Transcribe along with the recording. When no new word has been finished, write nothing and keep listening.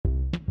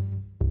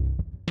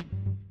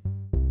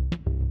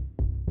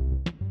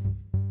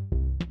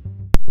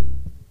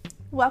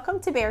Welcome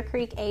to Bear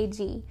Creek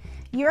AG.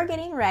 You are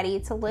getting ready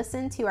to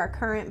listen to our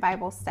current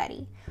Bible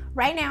study.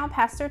 Right now,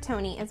 Pastor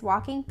Tony is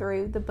walking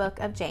through the book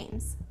of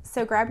James.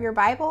 So grab your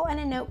Bible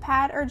and a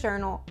notepad or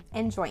journal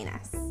and join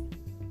us.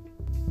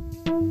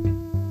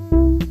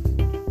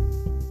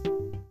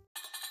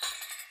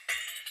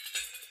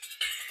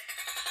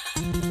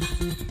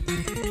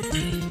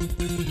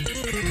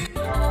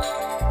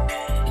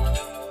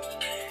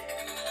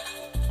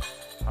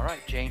 All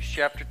right, James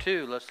chapter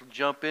 2. Let's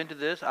jump into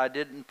this. I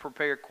didn't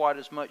prepare quite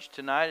as much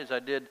tonight as I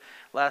did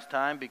last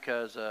time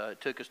because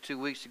it took us 2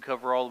 weeks to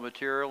cover all the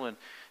material, and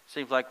it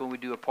seems like when we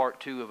do a part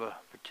 2 of a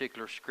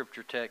particular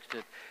scripture text,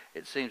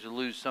 it seems to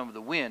lose some of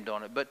the wind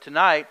on it. But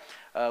tonight,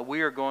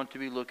 we are going to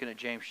be looking at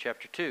James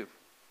chapter 2.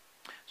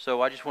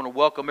 So I just want to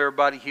welcome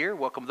everybody here,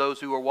 welcome those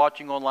who are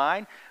watching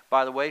online.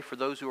 By the way, for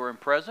those who are in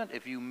present,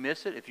 if you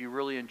miss it, if you're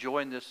really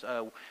enjoying this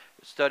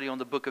study on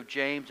the book of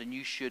James and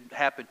you should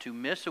happen to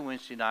miss a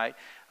Wednesday night,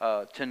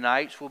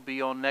 tonight's will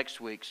be on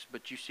next week's.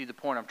 But you see the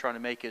point I'm trying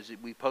to make is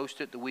that we post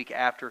it the week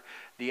after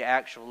the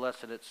actual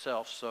lesson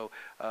itself. So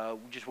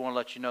we just want to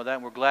let you know that.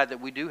 And we're glad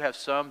that we do have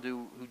some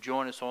who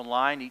join us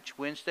online each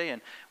Wednesday,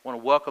 and want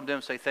to welcome them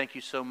and say thank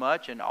you so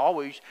much. And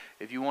always,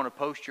 if you want to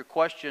post your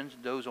questions,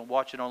 those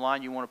watching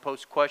online, you want to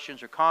post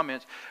questions or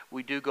comments,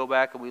 we do go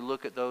back and we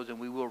look at those and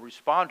we will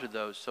respond to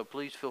those. So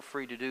please feel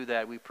free to do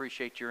that. We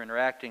appreciate your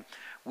interacting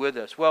with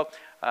us. Well,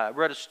 I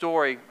read a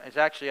story. It's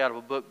actually out of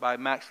a book by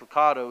Max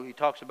Lucado. He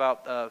talks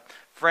about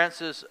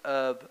Francis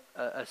of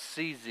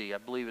Assisi, I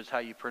believe is how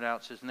you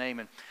pronounce his name.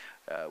 And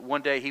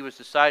one day he was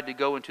decided to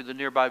go into the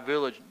nearby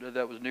village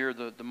that was near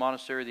the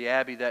monastery, the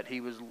abbey that he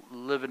was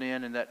living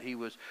in and that he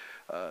was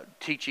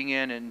teaching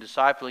in and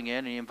discipling in.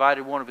 And he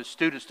invited one of his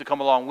students to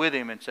come along with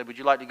him and said, "Would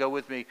you like to go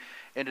with me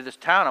into this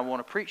town? I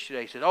want to preach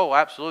today." He said, "Oh,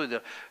 absolutely."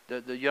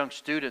 The young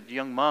student, the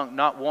young monk,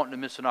 not wanting to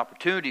miss an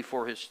opportunity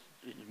for his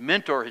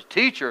mentor, his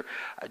teacher,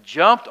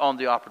 jumped on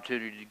the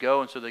opportunity to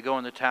go. And so they go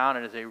in the town,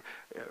 and as they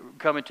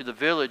come into the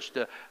village,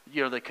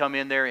 they come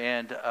in there,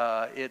 and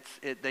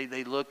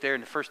they look there,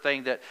 and the first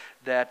thing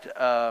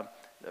that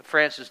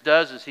Francis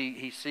does is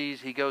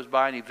he goes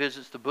by and he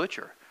visits the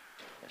butcher.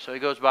 So he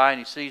goes by and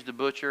he sees the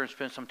butcher and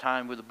spends some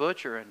time with the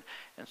butcher.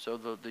 And so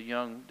the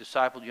young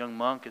disciple, the young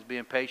monk, is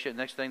being patient.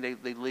 Next thing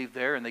they leave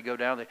there and they go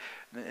down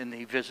and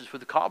he visits with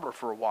the cobbler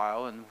for a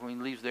while. And when he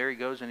leaves there, he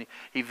goes and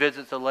he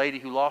visits a lady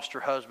who lost her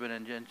husband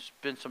and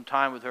spends some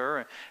time with her.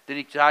 And then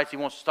he decides he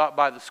wants to stop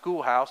by the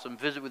schoolhouse and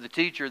visit with the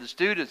teacher, the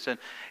students. And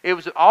it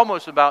was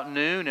almost about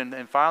noon.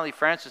 And finally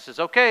Francis says,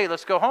 "Okay,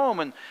 let's go home."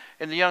 And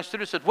the young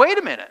student said, "Wait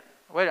a minute.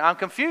 Wait, I'm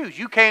confused.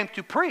 You came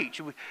to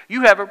preach.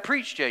 You haven't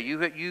preached yet.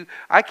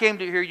 I came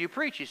to hear you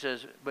preach." He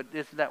says, "But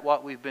isn't that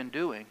what we've been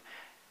doing?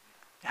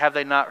 Have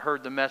they not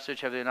heard the message?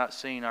 Have they not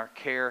seen our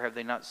care? Have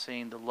they not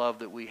seen the love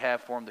that we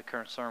have for them, the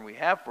concern we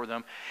have for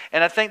them?"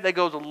 And I think that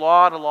goes a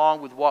lot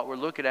along with what we're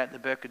looking at in the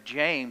book of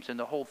James and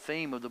the whole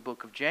theme of the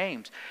book of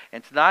James.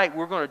 And tonight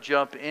we're going to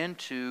jump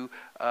into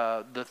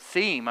the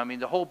theme. I mean,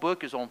 the whole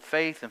book is on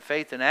faith and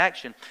faith in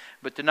action.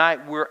 But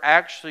tonight we're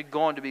actually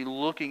going to be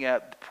looking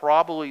at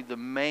probably the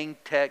main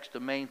text,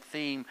 the main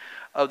theme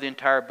of the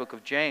entire book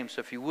of James.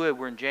 So if you would,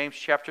 we're in James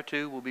chapter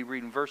 2. We'll be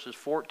reading verses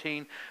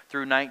 14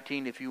 through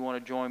 19 if you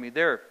want to join me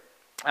there.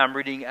 I'm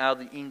reading out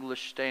of the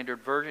English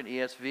Standard Version,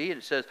 ESV,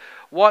 and it says,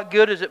 "What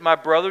good is it, my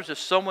brothers, if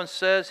someone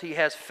says he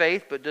has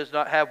faith but does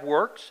not have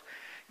works?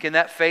 Can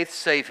that faith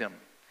save him?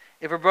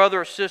 If a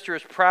brother or sister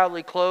is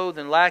poorly clothed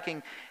and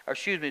lacking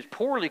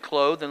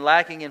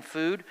in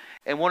food,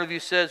 and one of you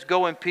says,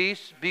 'Go in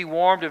peace, be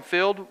warmed and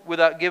filled,'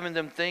 without giving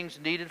them things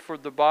needed for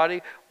the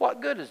body,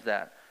 what good is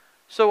that?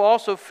 So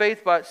also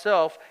faith by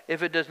itself,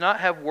 if it does not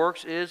have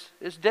works, is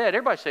dead."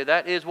 Everybody say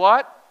that. Is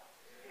what?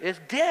 Is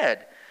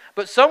dead.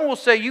 "But some will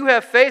say, 'You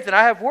have faith and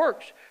I have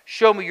works.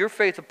 Show me your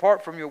faith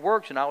apart from your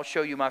works, and I will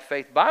show you my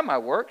faith by my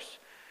works.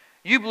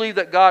 You believe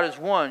that God is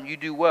one. You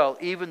do well.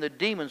 Even the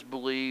demons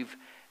believe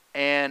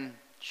and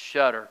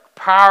shudder."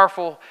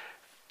 Powerful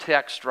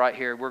text right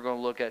here we're going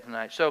to look at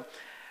tonight. So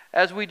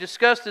as we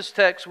discuss this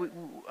text, we're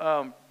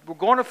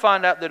going to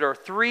find out that there are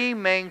three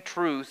main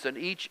truths, and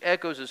each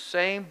echoes the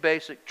same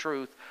basic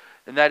truth,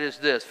 and that is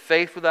this: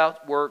 faith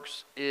without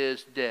works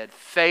is dead.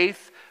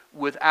 Faith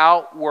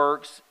without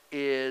works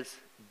is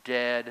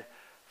dead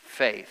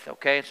faith.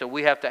 Okay, so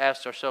we have to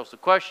ask ourselves the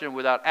question,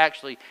 without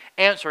actually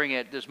answering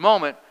it at this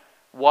moment,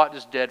 what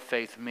does dead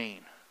faith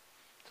mean?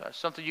 So it's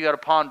something you got to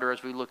ponder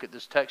as we look at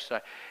this text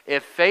tonight.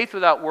 If faith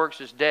without works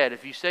is dead,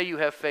 if you say you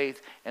have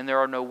faith and there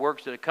are no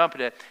works that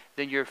accompany it,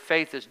 then your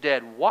faith is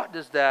dead. What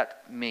does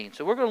that mean?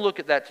 So we're going to look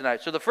at that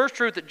tonight. So the first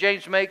truth that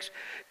James makes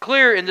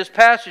clear in this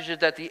passage is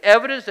that the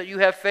evidence that you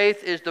have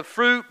faith is the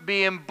fruit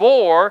being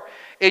bore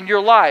in your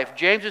life.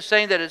 James is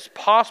saying that it's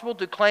possible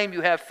to claim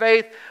you have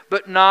faith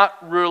but not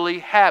really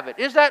have it.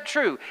 Is that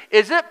true?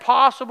 Is it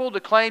possible to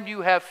claim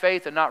you have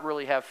faith and not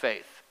really have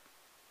faith?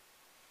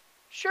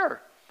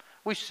 Sure.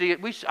 We see it.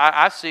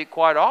 I see it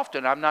quite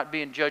often. I'm not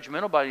being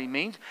judgmental by any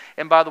means.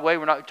 And by the way,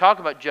 we're not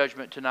talking about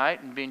judgment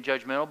tonight and being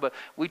judgmental, but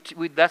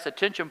that's a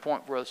tension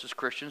point for us as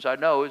Christians. I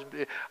know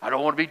I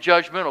don't want to be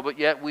judgmental, but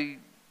yet we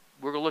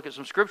we're going to look at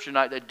some scripture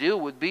tonight that deal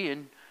with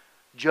being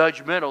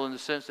judgmental in the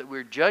sense that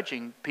we're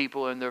judging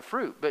people and their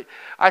fruit. But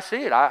I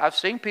see it. I've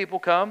seen people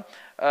come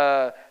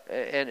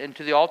and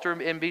to the altar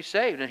and be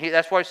saved. And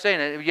that's why he's saying,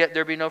 and yet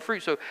there be no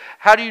fruit. So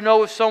how do you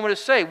know if someone is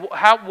saved?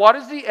 What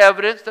is the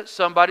evidence that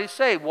somebody's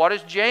saved? What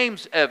is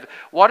James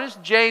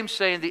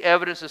saying the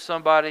evidence of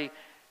somebody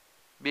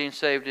being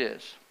saved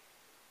is?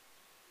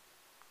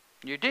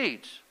 Your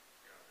deeds.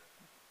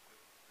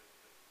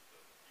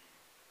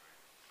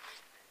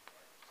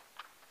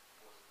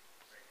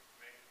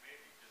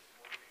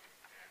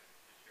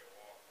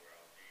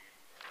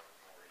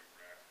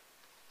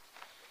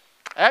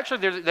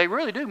 Actually, they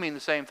really do mean the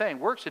same thing.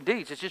 Works and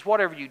deeds. It's just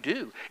whatever you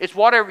do. It's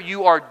whatever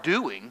you are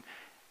doing.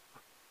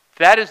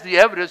 That is the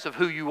evidence of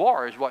who you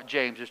are, is what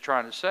James is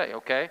trying to say,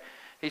 okay?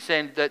 He's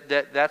saying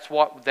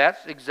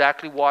that's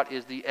exactly what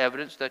is the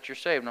evidence that you're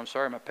saved. And I'm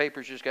sorry, my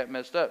papers just got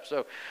messed up.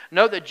 So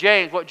note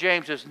that what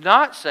James is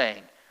not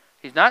saying,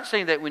 he's not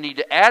saying that we need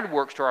to add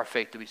works to our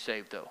faith to be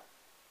saved, though.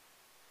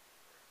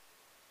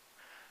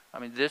 I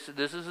mean, this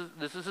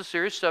is a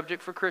serious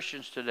subject for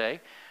Christians today.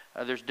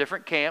 There's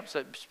different camps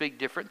that speak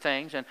different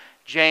things, and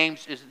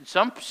James is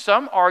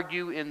some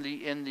argue in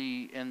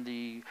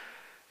the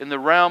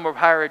realm of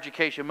higher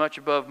education, much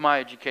above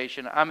my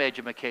education. I'm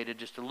educated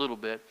just a little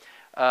bit.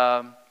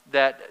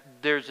 That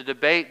there's a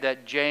debate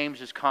that James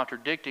is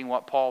contradicting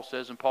what Paul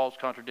says, and Paul's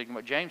contradicting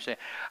what James says.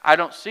 I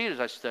don't see it as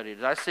I studied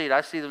it. I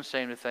see them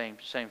saying the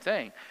same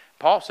thing.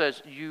 Paul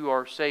says you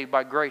are saved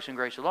by grace and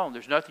grace alone.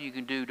 There's nothing you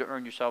can do to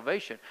earn your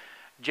salvation.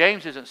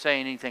 James isn't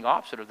saying anything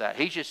opposite of that.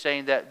 He's just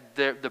saying that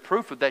the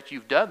proof of that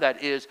you've done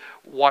that is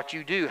what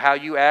you do, how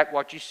you act,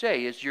 what you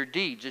say. It's your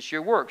deeds. It's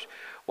your works.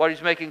 What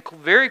he's making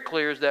very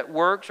clear is that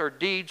works or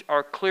deeds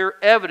are clear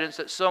evidence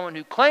that someone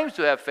who claims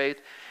to have faith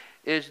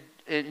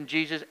in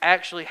Jesus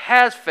actually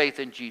has faith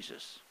in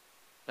Jesus.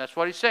 That's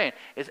what he's saying.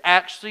 It's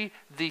actually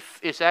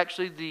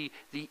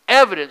the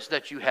evidence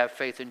that you have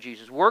faith in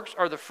Jesus. Works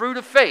are the fruit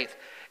of faith.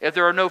 If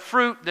there are no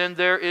fruit, then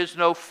there is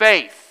no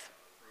faith.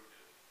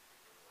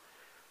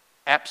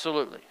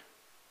 Absolutely.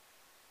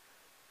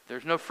 If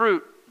there's no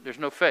fruit, there's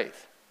no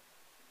faith.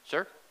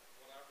 Sir?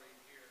 What I read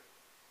here,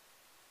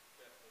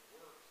 that the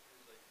works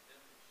is a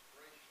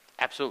demonstration.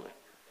 Absolutely.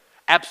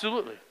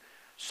 Absolutely.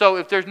 So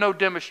if there's no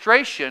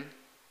demonstration,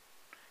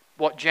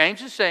 what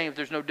James is saying, if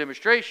there's no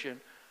demonstration,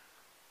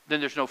 then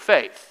there's no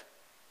faith.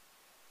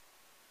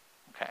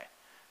 Okay.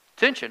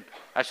 Attention.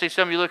 I see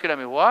some of you looking at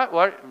me, what?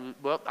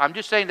 Well, I'm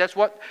just saying that's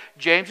what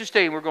James is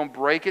saying. We're going to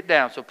break it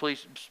down, so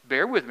please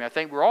bear with me. I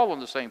think we're all on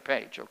the same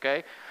page,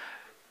 okay?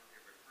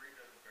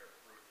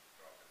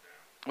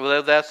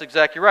 Well, that's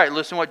exactly right.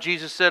 Listen to what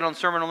Jesus said on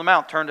Sermon on the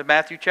Mount. Turn to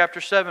Matthew chapter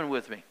 7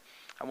 with me.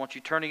 I want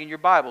you turning in your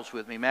Bibles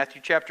with me. Matthew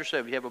chapter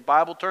 7. If you have a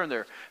Bible, turn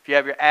there. If you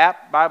have your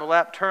Bible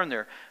app, turn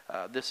there.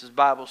 This is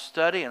Bible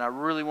study, and I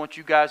really want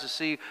you guys to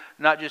see,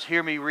 not just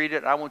hear me read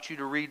it. I want you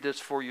to read this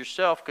for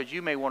yourself, because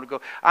you may want to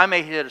go. I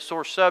may hit a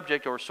sore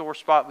subject or a sore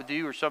spot with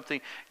you or something.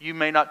 You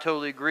may not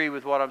totally agree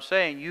with what I'm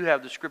saying. You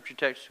have the scripture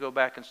text to go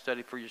back and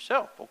study for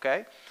yourself,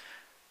 okay?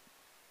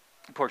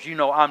 Of course, you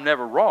know I'm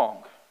never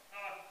wrong.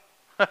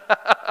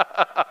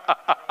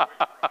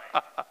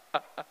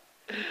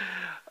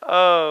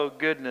 Oh,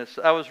 goodness.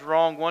 I was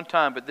wrong one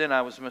time, but then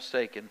I was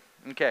mistaken.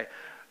 Okay.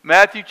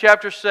 Matthew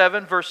chapter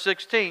 7, verse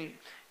 16.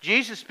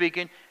 Jesus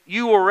speaking,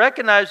 you will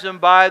recognize them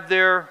by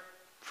their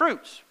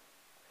fruits.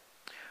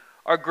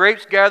 Are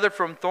grapes gathered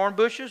from thorn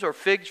bushes or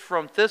figs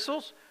from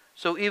thistles?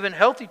 So even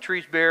healthy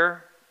trees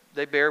bear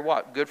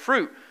what? Good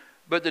fruit.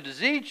 But the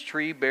diseased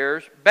tree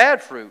bears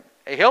bad fruit.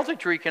 A healthy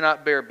tree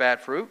cannot bear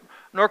bad fruit,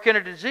 nor can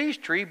a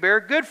diseased tree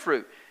bear good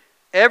fruit.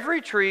 Every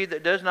tree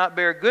that does not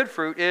bear good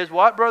fruit is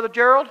what, Brother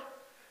Gerald?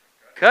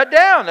 Cut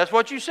down. That's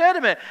what you said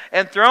a minute.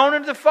 And thrown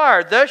into the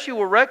fire. Thus you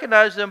will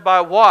recognize them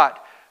by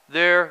what?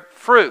 Their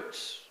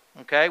fruits.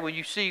 Okay, when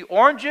you see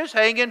oranges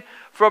hanging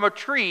from a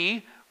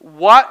tree,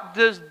 what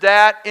does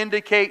that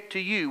indicate to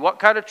you? What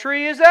kind of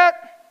tree is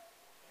that?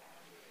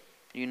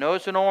 You know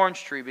it's an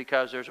orange tree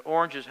because there's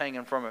oranges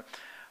hanging from it.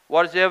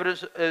 What is the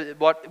evidence?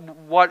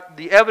 What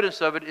the evidence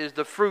of it is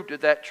the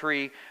fruit that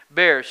tree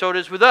bears. So it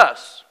is with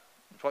us.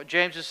 That's what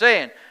James is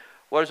saying.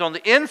 What is on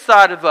the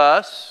inside of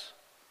us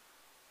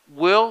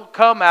will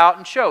come out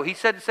and show. He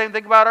said the same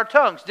thing about our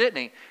tongues, didn't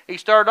he? He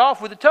started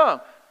off with the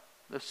tongue.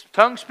 The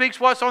tongue speaks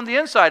what's on the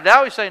inside.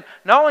 Now he's saying,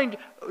 not only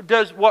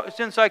does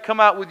what's inside come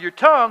out with your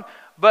tongue,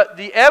 but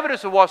the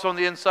evidence of what's on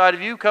the inside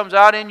of you comes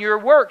out in your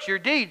works, your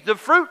deeds, the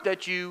fruit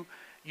that you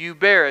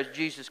bear, as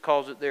Jesus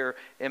calls it there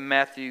in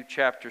Matthew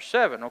chapter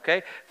 7.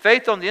 Okay?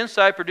 Faith on the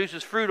inside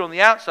produces fruit on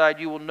the outside.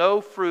 You will know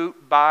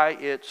fruit by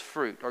its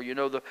fruit. Or you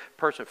know the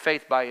person,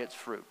 faith by its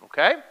fruit.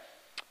 Okay?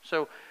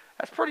 So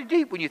that's pretty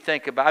deep when you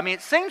think about it. I mean,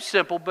 it seems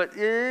simple, but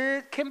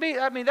it can be,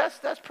 I mean, that's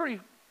pretty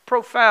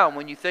profound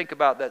when you think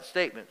about that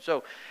statement.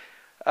 So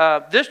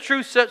This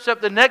truth sets up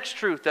the next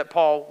truth that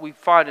we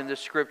find in this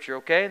scripture,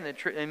 okay? And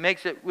it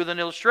makes it with an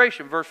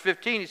illustration. Verse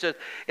 15, he says,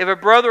 if a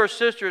brother or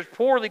sister is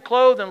poorly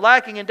clothed and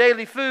lacking in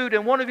daily food,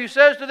 and one of you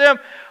says to them,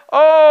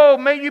 oh,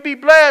 may you be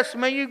blessed,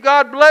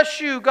 God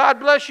bless you, God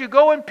bless you,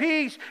 go in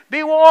peace,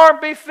 be warm,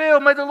 be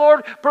filled, may the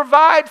Lord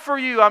provide for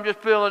you. I'm just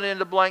filling in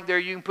the blank there.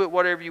 You can put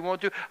whatever you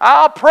want to.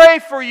 I'll pray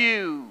for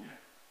you.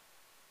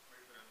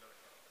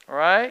 All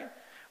right?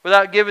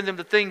 Without giving them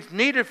the things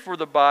needed for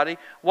the body,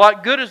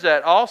 what good is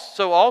that?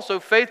 Also,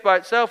 faith by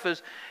itself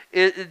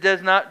it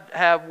does not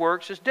have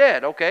works, is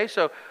dead. Okay,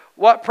 so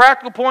what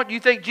practical point do you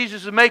think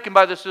Jesus is making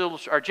by this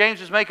illustration, or James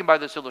is making by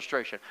this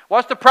illustration?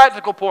 What's the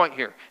practical point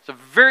here? It's a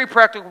very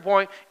practical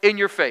point in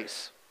your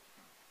face.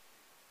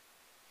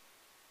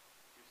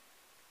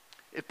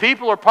 If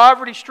people are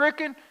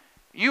poverty-stricken,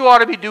 you ought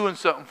to be doing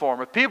something for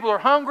them. If people are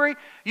hungry,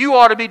 you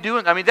ought to be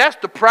doing. That's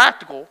the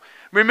practical.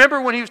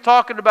 Remember when he was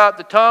talking about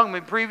the tongue?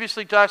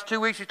 Previously, last 2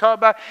 weeks, he talked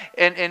about,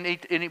 and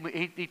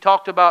he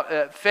talked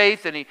about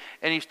faith, and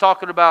he's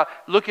talking about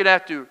looking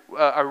after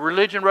a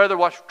religion, rather,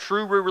 what's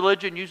true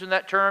religion, using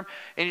that term.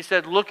 And he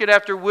said, looking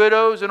after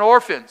widows and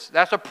orphans.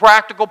 That's a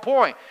practical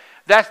point.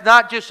 That's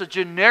not just a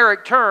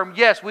generic term.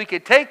 Yes, we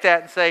could take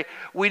that and say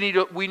we need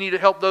to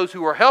help those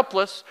who are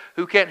helpless,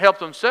 who can't help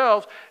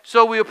themselves.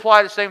 So we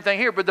apply the same thing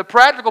here. But the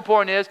practical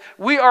point is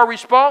we are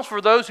responsible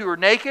for those who are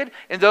naked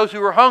and those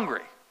who are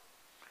hungry.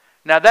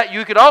 Now that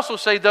you could also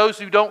say those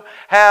who don't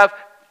have,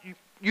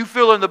 you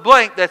fill in the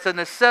blank, that's a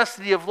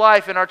necessity of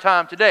life in our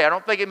time today. I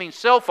don't think it means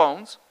cell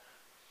phones.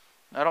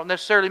 I don't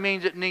necessarily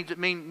mean it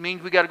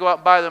means we got to go out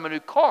and buy them a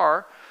new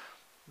car.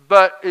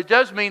 But it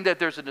does mean that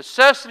there's a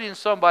necessity in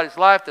somebody's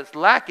life that's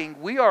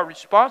lacking. We are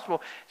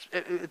responsible.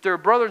 If they're a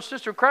brother and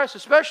sister in Christ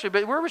especially,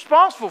 but we're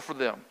responsible for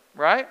them,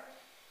 right?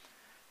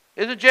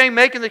 Isn't James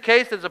making the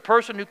case that a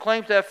person who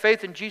claims to have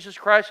faith in Jesus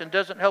Christ and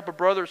doesn't help a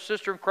brother or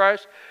sister in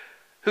Christ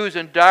who is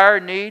in dire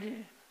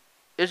need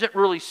isn't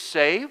really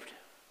saved?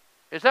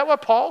 Is that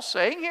what Paul's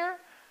saying here?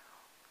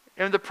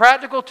 And the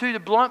practical to the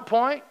blunt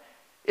point,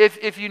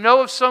 if you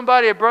know of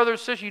somebody, a brother or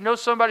sister, you know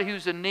somebody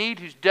who's in need,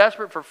 who's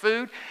desperate for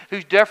food,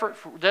 who's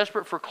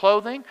desperate for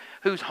clothing,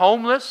 who's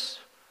homeless,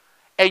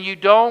 and you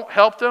don't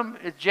help them,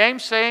 is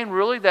James saying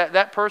really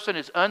that person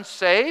is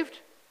unsaved?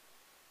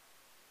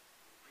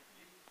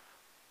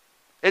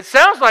 It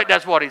sounds like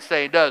that's what he's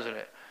saying, doesn't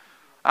it?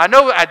 I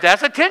know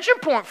that's a tension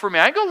point for me.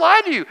 I ain't going to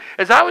lie to you.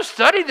 As I was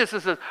studying this, I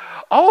said,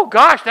 oh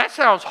gosh, that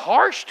sounds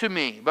harsh to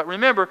me. But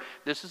remember,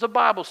 this is a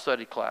Bible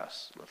study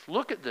class. Let's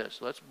look at this.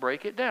 Let's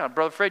break it down.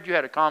 Brother Fred, you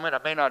had a comment. I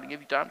may not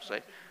give you time to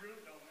say.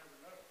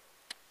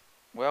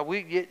 Well,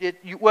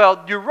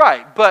 you're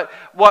right. But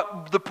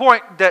what the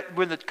point that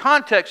when the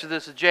context of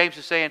this is James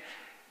is saying,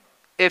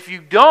 if you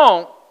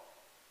don't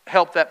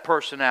help that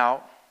person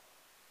out,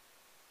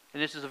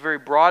 and this is a very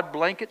broad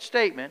blanket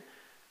statement,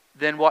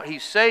 then what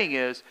he's saying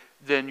is,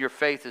 then your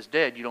faith is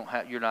dead. You don't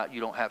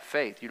have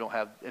faith.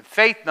 And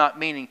faith not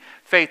meaning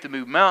faith to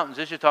move mountains.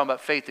 This is talking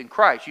about faith in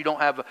Christ.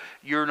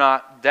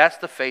 That's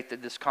the faith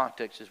that this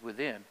context is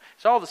within.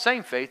 It's all the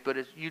same faith, but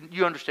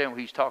you understand what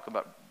he's talking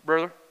about.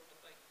 Brother?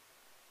 I think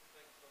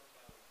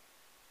sometimes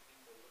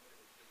people look at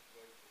a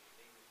situation and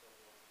need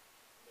someone,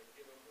 they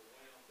get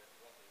overwhelmed at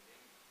what they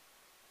need.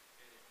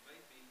 And it may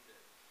be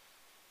that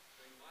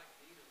they might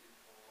need a new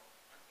car.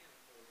 I can't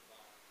afford to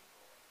buy a new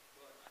car,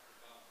 but I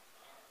can buy a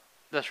tire.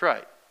 That's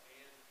right.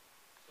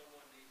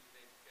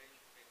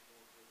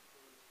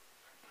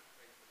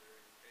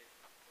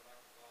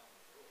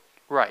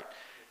 Right. If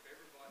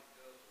everybody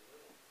does a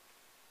little,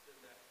 then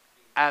that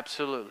means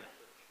absolutely.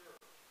 The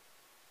church,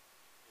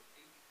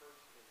 if each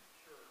person in the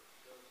church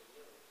does a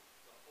little,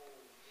 the whole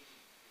need is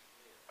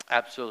met.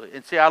 Absolutely.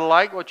 And see, I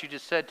like what you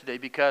just said today,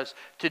 because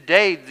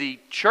today the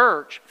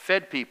church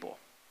fed people,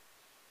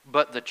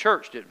 but the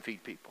church didn't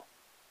feed people.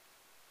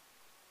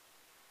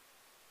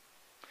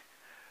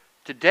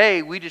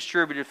 Today we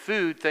distributed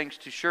food thanks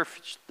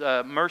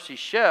to Mercy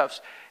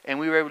Chefs, and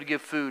we were able to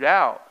give food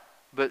out,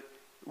 but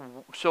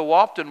so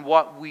often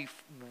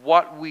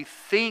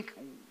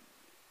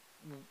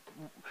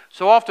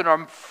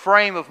our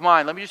frame of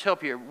mind, let me just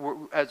help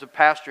you as a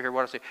pastor here,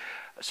 what I say.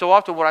 So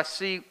often what I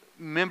see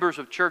members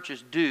of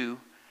churches do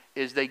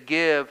is they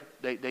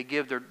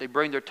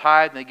bring their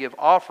tithe and they give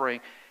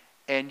offering.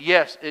 And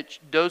yes,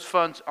 those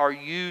funds are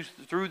used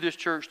through this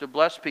church to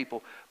bless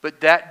people, but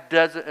that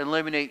doesn't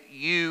eliminate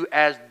you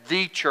as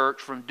the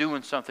church from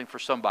doing something for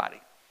somebody.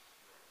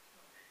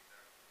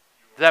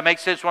 Does that make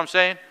sense what I'm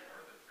saying?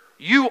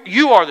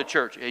 You are the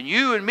church, and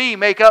you and me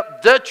make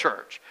up the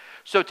church.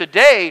 So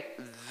today,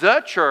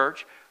 the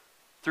church,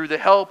 through the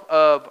help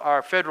of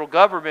our federal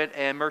government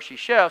and Mercy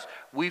Chefs,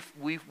 we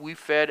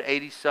fed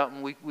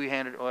 80-something. We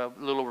handed a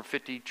little over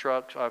 50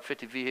 trucks,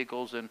 50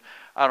 vehicles, and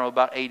I don't know,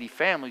 about 80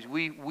 families.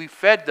 We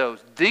fed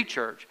those, the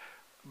church,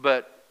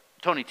 but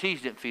Tony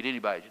T's didn't feed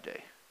anybody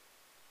today.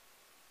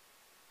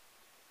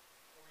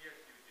 Oh, yes,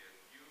 you did.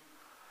 You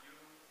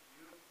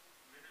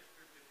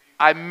ministered to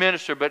I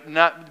minister,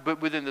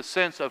 but within the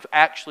sense of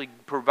actually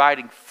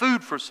providing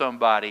food for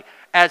somebody.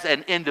 As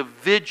an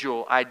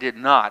individual, I did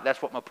not.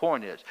 That's what my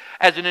point is.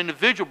 As an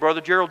individual,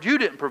 Brother Gerald, you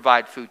didn't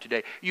provide food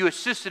today. You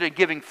assisted in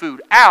giving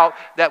food out.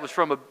 That was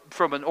from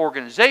an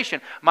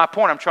organization. My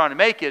point I'm trying to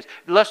make is,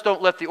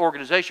 don't let the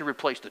organization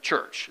replace the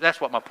church. That's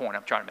what my point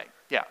I'm trying to make.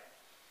 Yeah.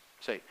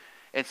 See?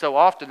 And so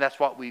often that's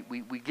what we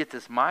get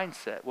this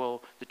mindset.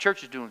 Well, the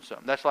church is doing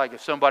something. That's like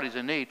if somebody's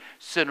in need,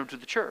 send them to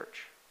the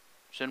church.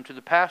 Send them to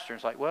the pastor. And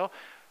it's like, well,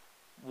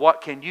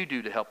 what can you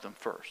do to help them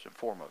first and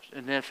foremost?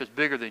 And then if it's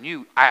bigger than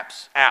you,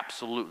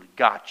 absolutely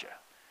gotcha.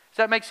 Does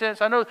that make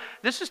sense? I know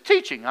this is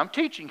teaching. I'm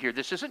teaching here.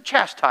 This isn't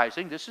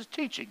chastising. This is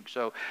teaching.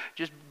 So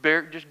just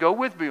go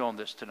with me on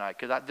this tonight,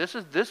 because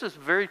this is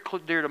very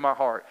dear to my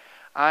heart.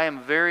 I'm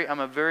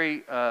a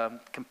very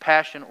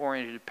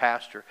compassion-oriented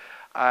pastor.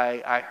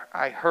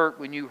 I hurt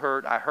when you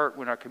hurt. I hurt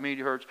when our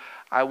community hurts.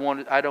 I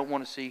don't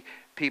want to see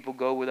people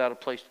go without a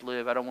place to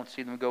live. I don't want to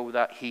see them go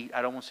without heat.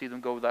 I don't want to see them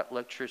go without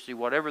electricity,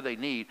 whatever they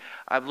need.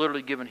 I've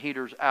literally given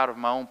heaters out of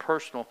my own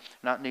personal,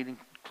 not needing,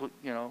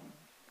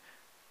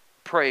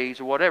 praise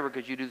or whatever,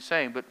 because you do the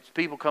same. But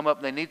people come up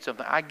and they need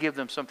something. I give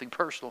them something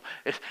personal.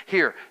 It's,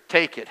 here,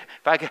 take it.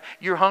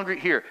 You're hungry?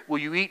 Here. Will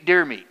you eat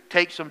deer meat?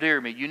 Take some deer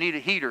meat. You need a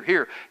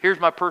heater? Here's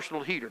my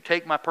personal heater.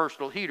 Take my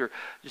personal heater.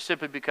 Just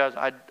simply because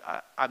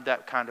I'm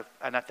that kind of,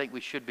 and I think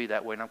we should be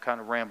that way, and I'm kind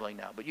of rambling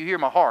now. But you hear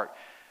my heart.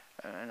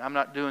 And I'm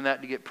not doing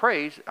that to get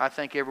praise. I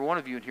think every one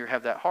of you in here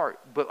have that heart.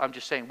 But I'm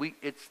just saying,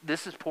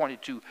 this is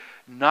pointed to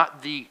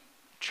not the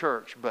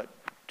church, but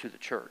to the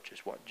church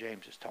is what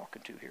James is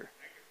talking to here.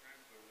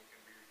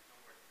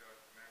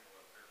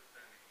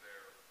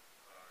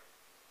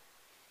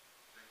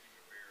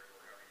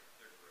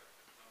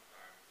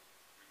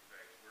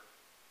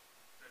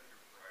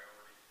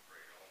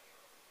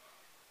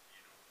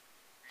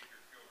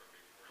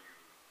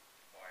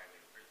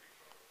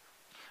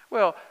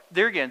 Well,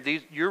 there again,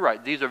 you're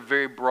right. These are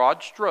very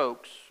broad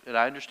strokes, and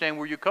I understand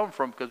where you come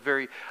from, because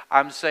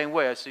I'm the same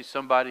way. I see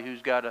somebody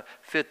who's got a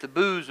fifth of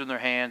booze in their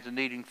hands and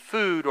needing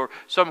food, or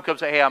someone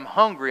comes and say, hey, I'm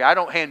hungry. I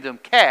don't hand them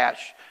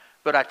cash,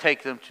 but I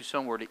take them to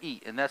somewhere to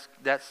eat, and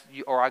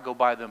or I go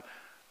buy them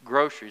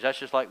groceries. That's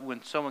just like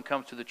when someone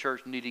comes to the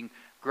church needing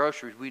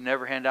groceries. We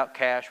never hand out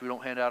cash. We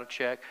don't hand out a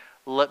check.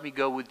 Let me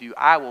go with you.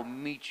 I will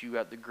meet you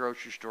at the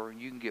grocery store,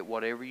 and you can get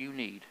whatever you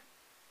need.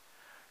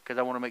 Because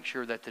I want to make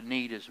sure that the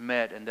need is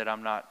met and that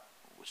I'm not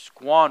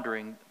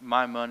squandering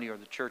my money or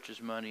the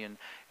church's money, and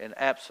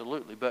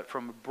absolutely. But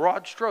from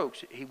broad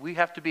strokes, we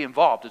have to be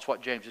involved. That's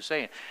what James is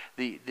saying.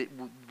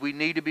 We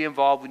need to be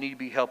involved. We need to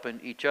be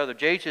helping each other.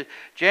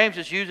 James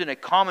is using a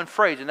common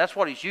phrase, and that's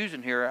what he's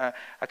using here.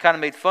 I kind of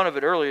made fun of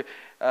it earlier,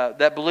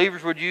 that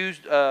believers would use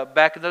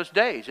back in those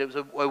days. It was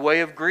a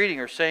way of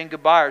greeting or saying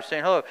goodbye or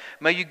saying hello.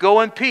 May you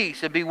go in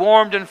peace and be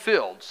warmed and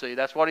filled. See,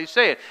 that's what he's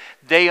saying.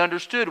 They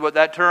understood what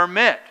that term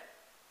meant.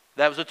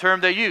 That was a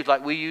term they used,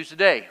 like we use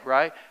today,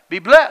 right? Be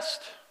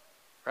blessed,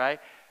 right?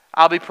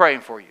 I'll be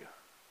praying for you,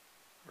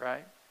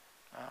 right?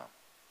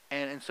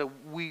 And so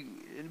we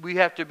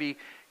have to be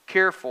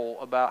careful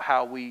about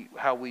how we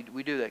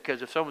do that.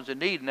 Because if someone's in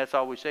need and that's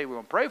all we say, we're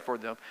going to pray for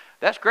them,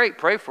 that's great,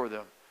 pray for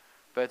them.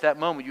 But at that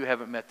moment, you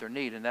haven't met their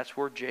need. And that's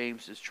where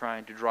James is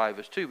trying to drive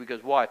us to.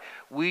 Because why?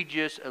 We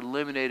just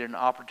eliminated an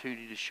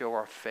opportunity to show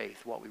our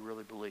faith, what we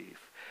really believe.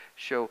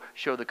 Show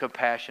the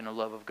compassion and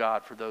love of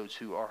God for those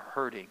who are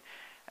hurting.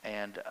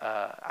 And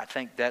I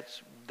think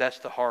that's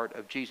the heart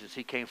of Jesus.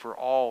 He came for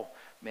all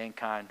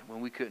mankind.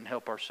 When we couldn't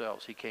help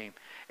ourselves, He came.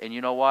 And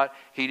you know what?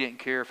 He didn't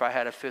care if I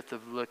had a fifth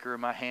of liquor in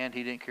my hand.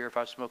 He didn't care if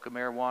I was smoking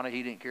marijuana.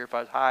 He didn't care if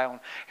I was high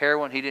on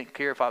heroin. He didn't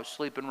care if I was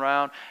sleeping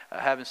around,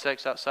 having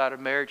sex outside of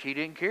marriage. He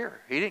didn't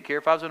care. He didn't care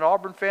if I was an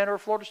Auburn fan or a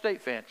Florida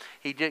State fan.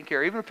 He didn't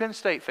care. Even a Penn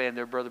State fan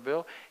there, Brother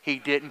Bill. He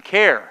didn't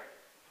care.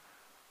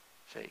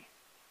 See?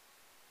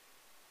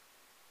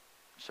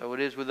 So it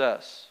is with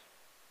us.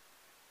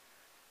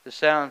 This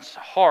sounds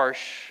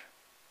harsh,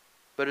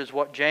 but is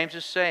what James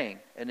is saying.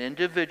 An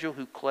individual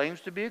who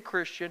claims to be a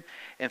Christian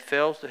and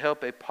fails to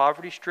help a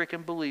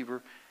poverty-stricken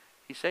believer,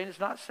 he's saying it's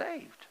not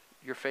saved.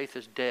 Your faith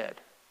is dead.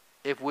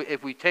 If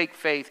we take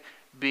faith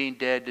being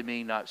dead to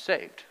mean not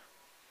saved.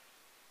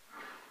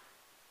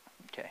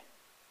 Okay.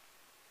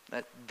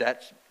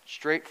 That's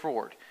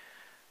straightforward.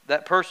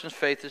 That person's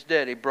faith is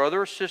dead. A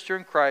brother or sister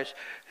in Christ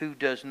who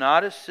does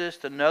not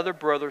assist another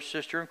brother or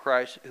sister in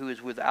Christ who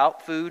is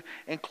without food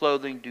and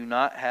clothing do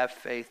not have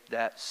faith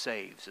that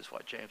saves, is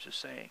what James is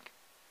saying.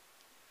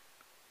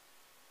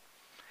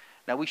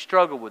 Now we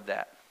struggle with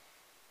that.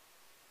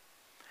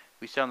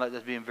 We sound like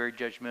that's being very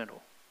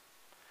judgmental.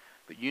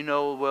 But you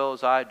know as well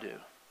as I do,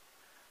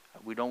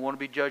 we don't want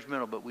to be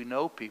judgmental, but we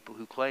know people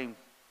who claim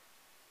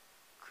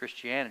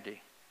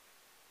Christianity.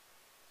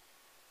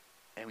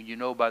 And you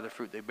know by the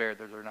fruit they bear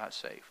that they're not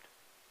saved.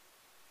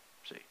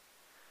 See?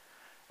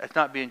 That's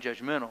not being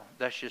judgmental.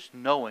 That's just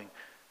knowing,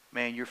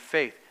 man, your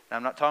faith. Now,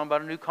 I'm not talking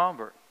about a new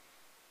convert.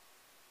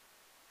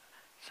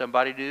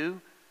 Somebody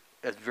new,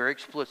 that's very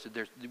explicit.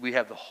 We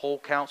have the whole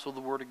counsel of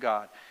the Word of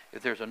God.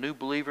 If there's a new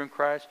believer in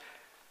Christ,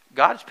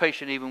 God's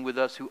patient even with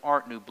us who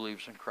aren't new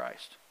believers in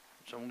Christ.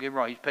 So don't get me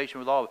wrong, He's patient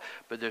with all of it.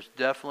 But there's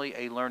definitely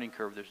a learning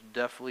curve. There's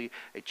definitely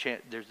a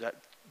chance. There's that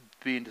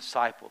being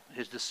discipled.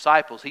 His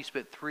disciples, He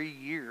spent 3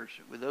 years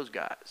with those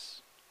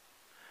guys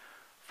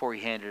before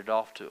He handed it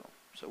off to them.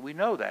 So we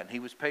know that. And He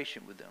was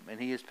patient with them.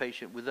 And He is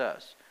patient with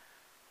us.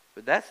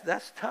 But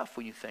that's tough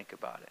when you think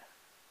about it.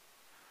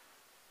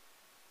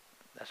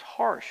 That's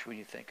harsh when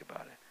you think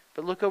about it.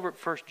 But look over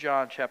at 1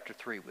 John chapter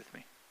 3 with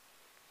me.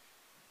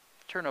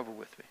 Turn over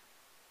with me.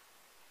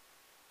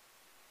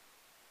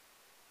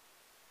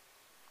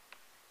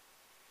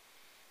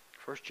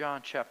 1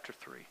 John chapter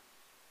 3.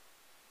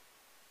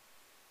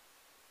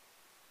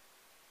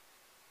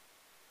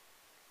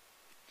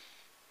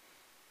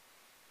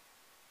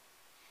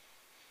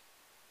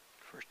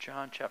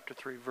 John chapter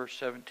 3, verse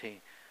 17.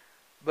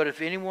 But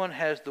if anyone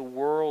has the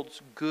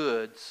world's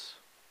goods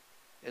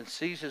and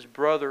sees his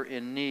brother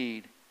in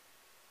need,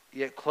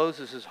 yet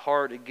closes his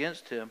heart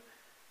against him,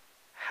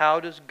 how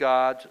does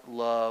God's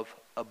love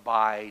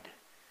abide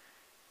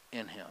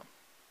in him?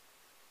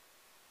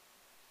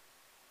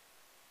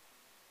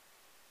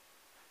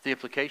 The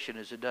implication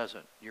is it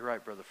doesn't. You're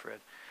right, Brother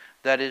Fred.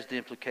 That is the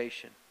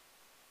implication.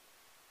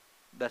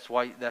 That's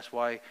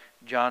why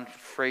John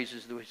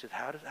phrases the way he says,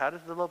 how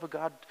does the love of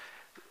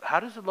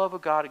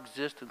God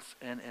exist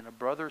in a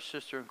brother or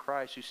sister in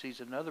Christ who sees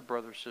another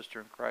brother or sister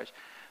in Christ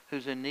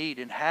who's in need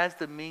and has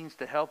the means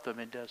to help them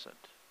and doesn't?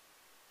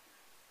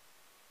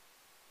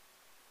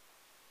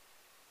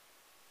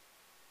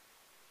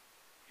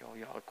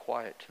 Y'all are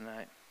quiet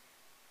tonight.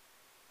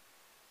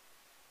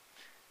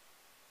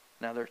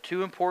 Now there's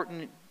two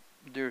important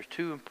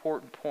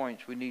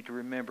points we need to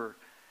remember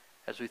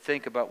as we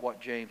think about what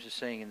James is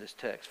saying in this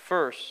text.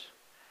 First,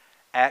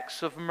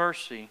 acts of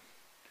mercy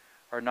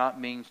are not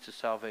means to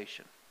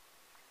salvation.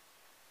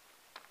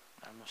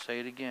 I'm going to say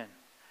it again.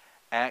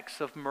 Acts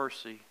of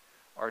mercy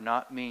are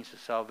not means to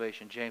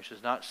salvation. James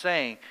is not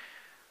saying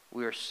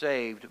we are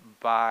saved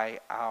by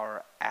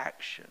our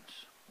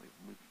actions.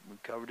 We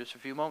covered this a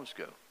few moments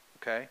ago.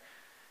 Okay?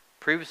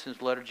 Previous in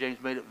his letter, James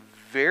made it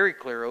very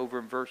clear over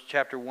in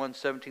chapter 1,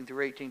 17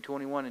 through 18,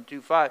 21, and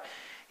 2:5.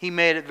 He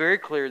made it very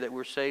clear that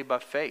we're saved by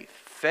faith.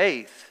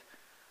 Faith,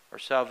 or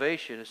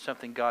salvation, is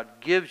something God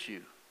gives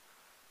you.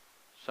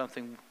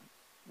 Something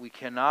we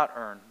cannot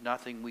earn.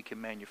 Nothing we can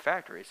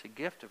manufacture. It's a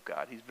gift of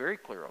God. He's very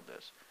clear on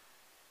this.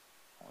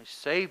 Only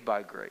saved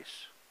by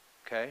grace.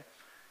 Okay?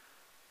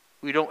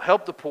 We don't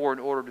help the poor in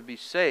order to be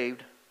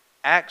saved.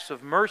 Acts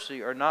of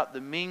mercy are not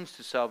the means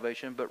to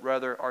salvation, but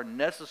rather are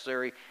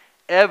necessary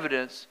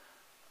evidence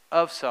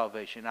of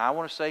salvation. I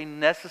want to say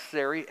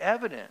necessary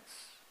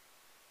evidence.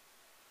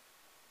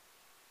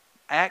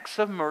 Acts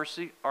of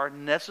mercy are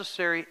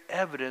necessary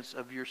evidence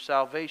of your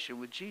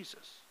salvation with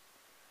Jesus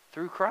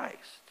through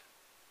Christ.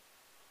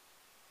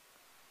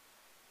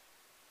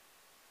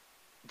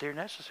 They're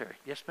necessary.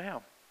 Yes,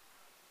 ma'am.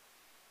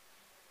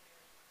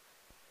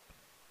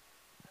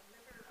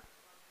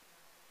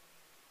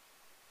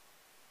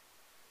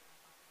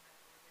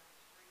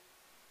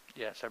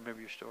 Yes, I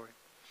remember your story.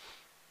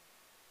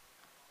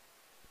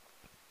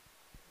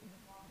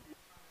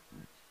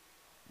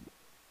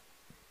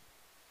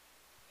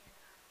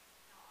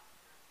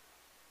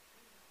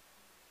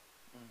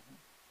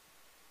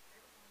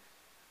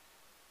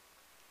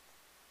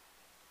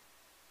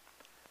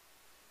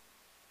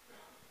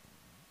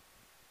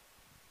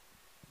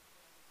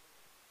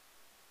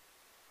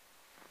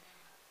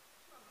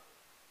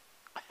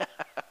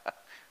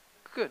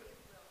 Good.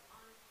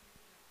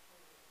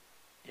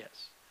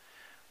 Yes.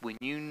 When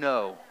you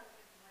know.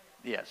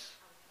 Yes.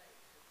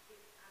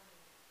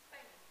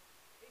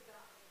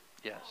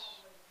 Yes.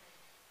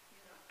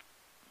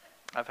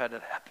 I've had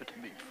that happen to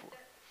me before.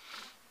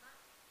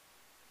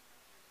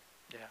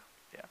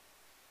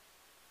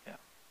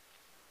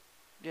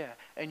 Yeah.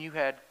 And you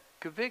had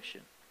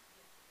conviction.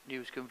 You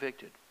was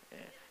convicted.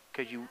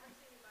 Because you...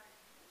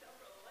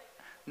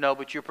 No,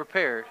 but you're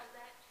prepared.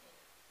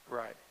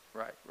 Right.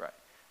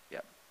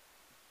 Yep.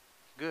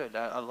 Good.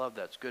 I love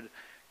that. It's good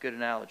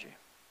analogy.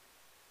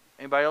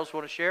 Anybody else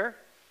want to share?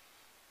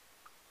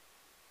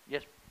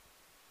 Yes.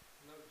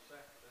 No, this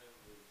afternoon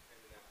we was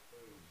handing out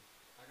food.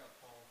 I got a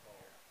phone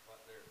call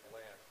right there at the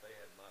last.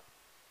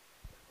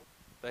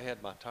 They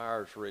had my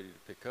tires ready to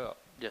pick up.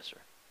 Yes, sir.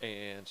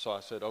 And so I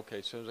said, okay,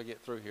 as soon as I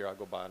get through here, I'll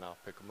go by and I'll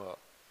pick them up.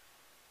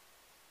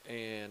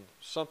 And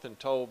something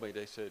told me,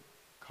 they said,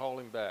 call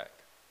him back.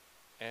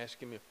 Ask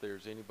him if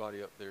there's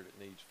anybody up there that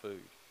needs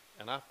food.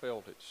 And I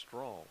felt it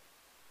strong.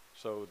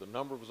 So the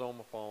number was on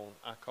my phone.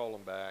 I call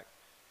him back.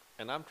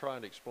 And I'm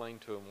trying to explain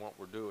to him what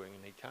we're doing.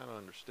 And he kind of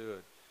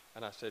understood.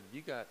 And I said,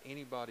 you got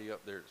anybody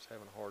up there that's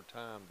having a hard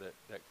time that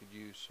could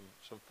use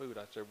some food?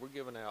 I said, we're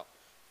giving out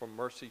from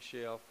Mercy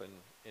Shelf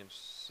and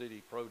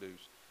City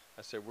Produce.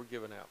 I said, we're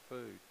giving out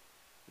food.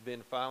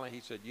 Then finally he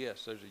said,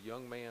 yes, there's a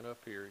young man up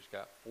here. He's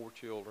got 4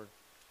 children.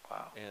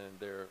 Wow. And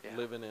they're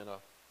living in a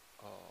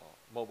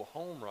mobile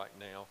home right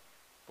now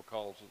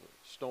because of the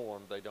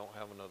storm. They don't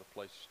have another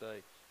place to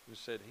stay. He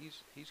said,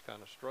 he's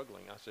kind of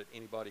struggling. I said,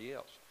 anybody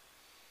else?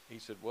 He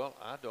said, well,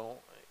 I don't.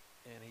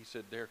 And he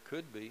said, there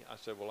could be. I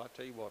said, well, I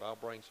tell you what, I'll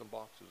bring some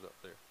boxes up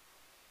there.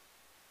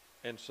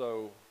 And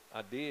so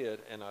I did,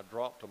 and I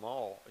dropped them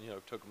all,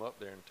 took them up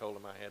there and told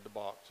him I had the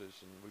boxes,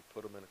 and we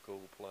put them in a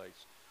cool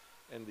place.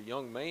 And the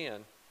young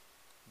man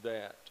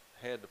that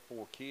had the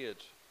 4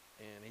 kids,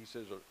 and he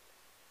says,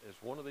 is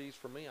one of these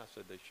for me? I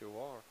said, they sure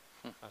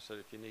are. I said,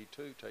 if you need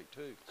 2, take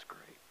 2. That's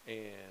great.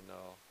 And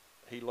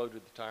he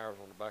loaded the tires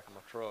on the back of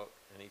my truck,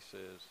 and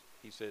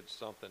he said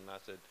something, and I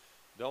said,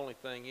 the only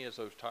thing is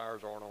those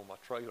tires aren't on my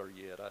trailer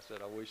yet. I said,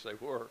 I wish they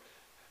were.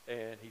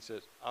 And he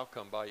says, I'll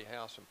come by your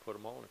house and put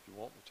them on if you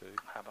want me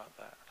to. How about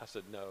that? I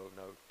said, no,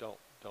 don't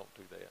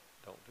do that.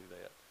 Don't do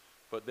that.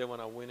 But then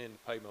when I went in to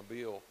pay my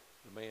bill,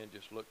 the man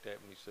just looked at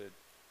me and he said,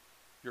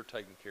 you're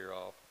taken care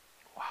of.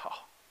 Wow.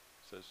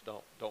 Says,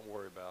 don't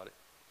worry about it.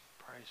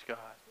 Praise God.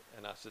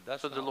 And I said,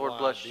 that's so not the Lord why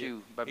blessed I did.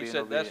 you by He being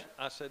said, obedient.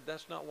 I said,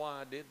 that's not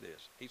why I did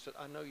this. He said,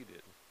 I know you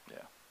didn't.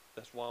 Yeah.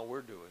 That's why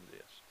we're doing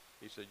this.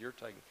 He said, you're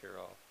taken care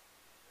of.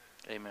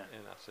 Amen.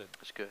 And I said,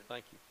 It's good.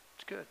 thank you.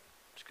 It's good.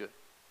 It's good.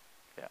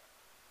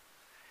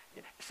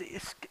 Yeah. See,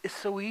 it's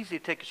so easy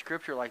to take a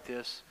scripture like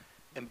this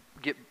and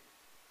get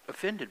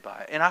offended by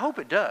it. And I hope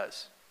it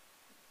does.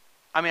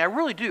 I mean, I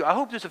really do. I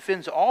hope this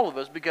offends all of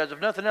us because if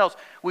nothing else,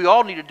 we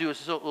all need to do a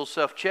little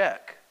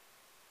self-check.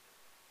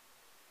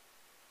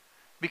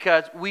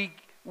 Because we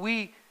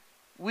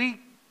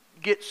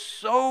get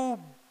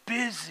so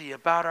busy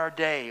about our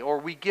day, or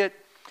we get,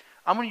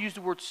 I'm going to use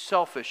the word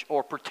selfish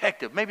or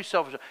protective, maybe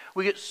selfish.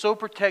 We get so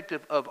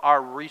protective of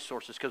our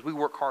resources because we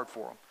work hard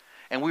for them.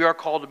 And we are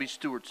called to be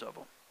stewards of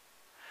them.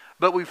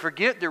 But we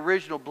forget the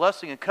original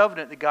blessing and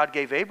covenant that God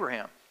gave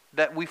Abraham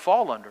that we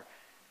fall under.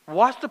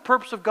 What's the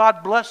purpose of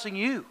God blessing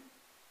you?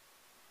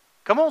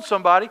 Come on,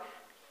 somebody.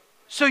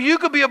 So you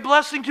could be a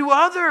blessing to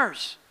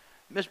others.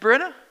 Miss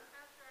Brenna?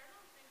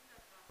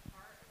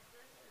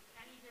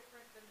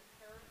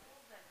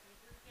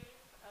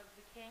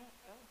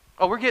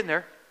 Oh, we're getting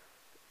there.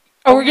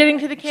 Oh, we're getting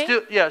to the king?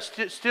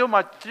 Steal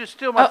my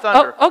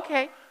thunder. Oh,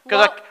 okay.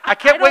 Because Well, I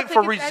kept don't waiting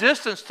for think it's that-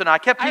 resistance tonight. I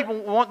kept people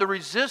wanting to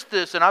resist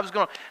this, and I was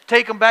going to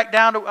take them back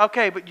down to,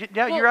 okay, but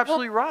you're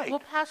absolutely right. Well,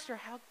 Pastor,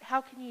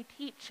 how can you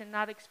teach and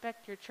not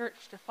expect your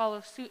church to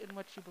follow suit in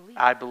what you believe?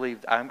 I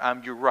believe,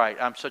 you're right.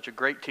 I'm such a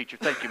great teacher.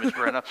 Thank you, Miss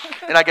Brenna.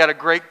 And I got a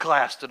great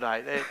class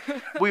tonight.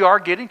 We are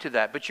getting to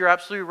that, but you're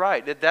absolutely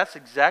right. That's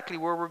exactly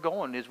where we're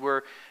going, is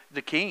where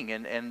the king,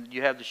 and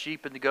you have the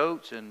sheep and the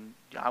goats, and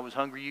I was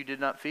hungry, you did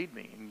not feed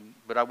me.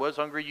 But I was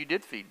hungry, you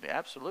did feed me.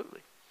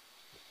 Absolutely.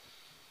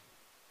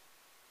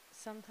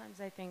 Sometimes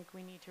I think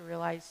we need to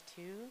realize,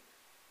 too,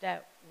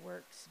 that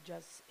works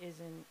just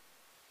isn't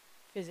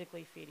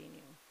physically feeding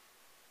you.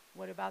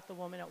 What about the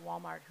woman at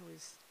Walmart who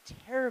was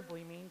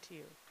terribly mean to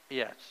you?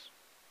 Yes.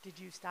 Did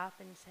you stop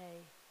and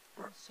say,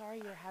 I'm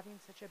sorry you're having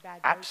such a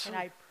bad day.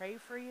 Absolutely. Can I pray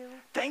for you?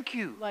 Thank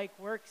you. Like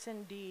works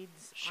and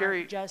deeds Sherry,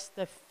 aren't just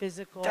the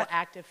physical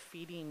act of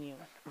feeding you.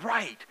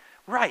 Right.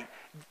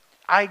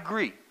 I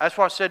agree. That's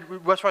why I said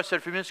a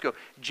few minutes ago.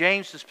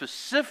 James is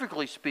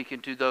specifically speaking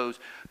to those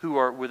who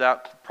are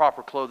without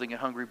proper clothing and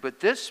hungry. But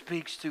this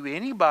speaks to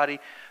anybody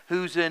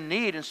who's in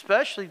need,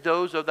 especially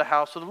those of the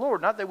house of the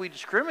Lord. Not that we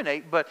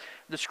discriminate, but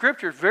the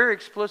Scripture is very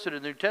explicit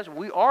in the New Testament.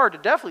 We are to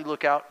definitely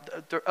look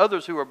out to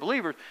others who are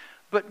believers,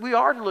 but we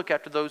are to look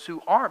after those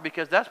who aren't,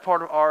 because that's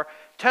part of our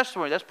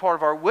testimony. That's part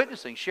of our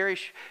witnessing. Sherry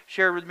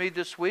shared with me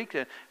this week,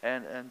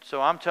 and so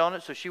I'm telling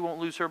it so she won't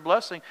lose her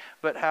blessing,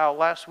 but how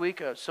last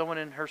week someone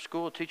in her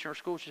school, a teacher in her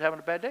school, she's having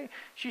a bad day.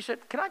 She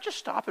said, can I just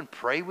stop and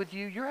pray with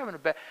you? You're having a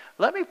bad,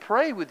 let me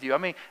pray with you. I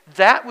mean,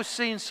 that was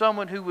seeing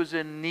someone who was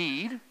in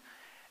need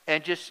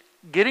and just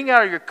getting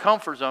out of your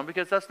comfort zone,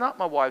 because that's not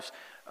my wife's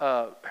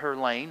her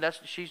lane.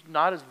 She's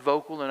not as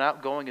vocal and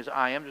outgoing as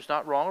I am. It's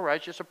not wrong or right.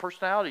 It's just a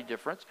personality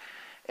difference.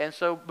 And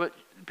so, but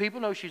people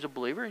know she's a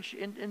believer,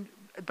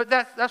 but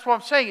that's what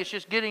I'm saying. It's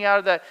just getting out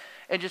of that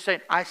and just saying,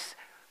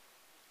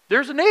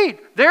 there's a need.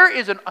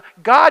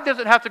 God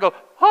doesn't have to go,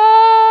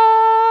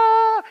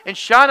 and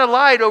shine a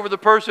light over the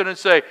person and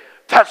say,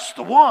 that's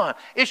the one.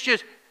 It's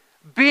just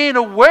being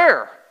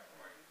aware,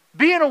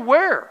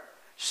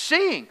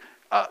 seeing.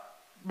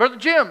 Brother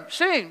Jim,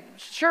 sing.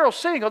 Cheryl,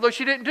 sing, although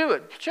she didn't do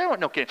it. Cheryl,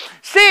 no kidding.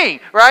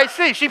 Sing, right?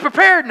 Sing. She's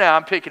prepared now.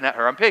 I'm picking at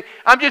her.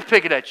 I'm just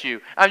picking at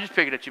you. Miss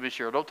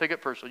Cheryl. Don't take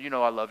it personal. You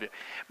know I love you.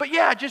 But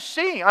yeah, just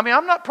sing. I mean,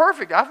 I'm not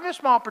perfect. I've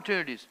missed my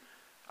opportunities.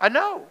 I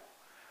know.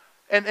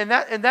 And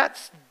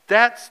that's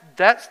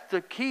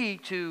the key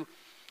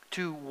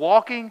to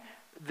walking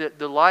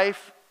the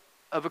life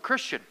of a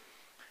Christian.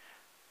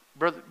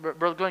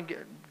 Brother Glenn,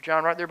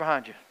 John, right there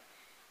behind you.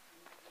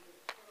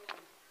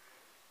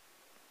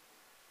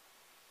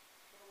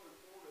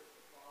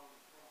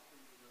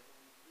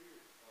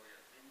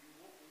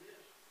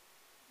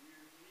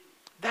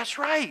 That's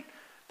right.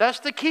 That's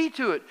the key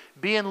to it.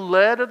 Being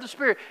led of the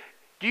Spirit.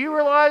 Do you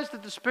realize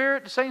that the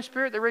same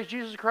Spirit that raised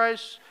Jesus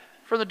Christ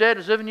from the dead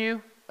is living in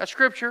you? That's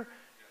Scripture.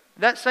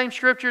 That same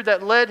scripture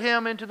that led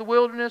him into the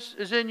wilderness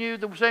is in you.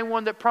 The same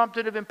one that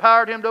prompted him,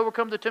 empowered him to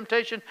overcome the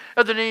temptation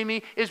of the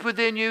enemy is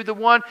within you. The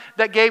one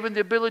that gave him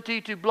the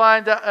ability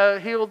to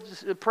heal,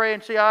 pray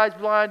and see eyes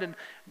blind and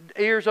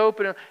ears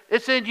open.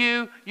 It's in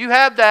you. You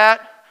have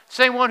that.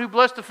 Same one who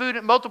blessed the food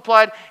and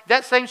multiplied.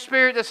 That same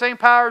spirit, that same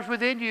power is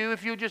within you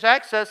if you just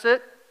access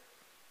it.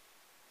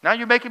 Now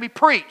you're making me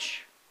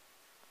preach.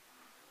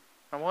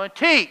 I want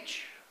to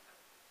teach.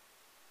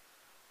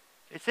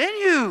 It's in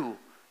you.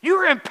 You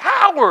are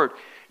empowered.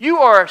 You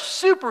are a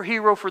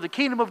superhero for the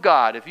kingdom of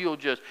God if you'll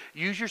just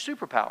use your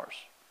superpowers,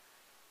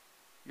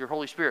 your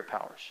Holy Spirit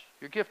powers,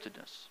 your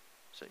giftedness.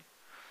 See?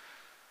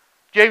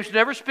 James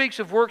never speaks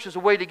of works as a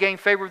way to gain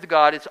favor with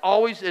God. It's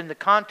always in the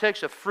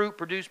context of fruit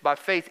produced by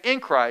faith in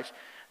Christ.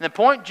 And the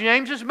point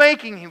James is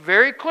making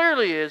very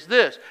clearly is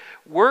this.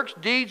 Works,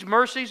 deeds,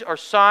 mercies are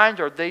signs,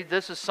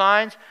 this is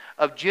signs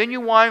of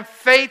genuine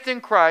faith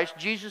in Christ.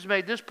 Jesus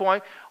made this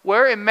point.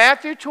 Where in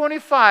Matthew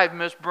 25,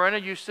 Miss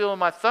Brenna, you're stealing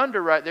my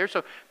thunder right there.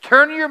 So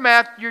turn to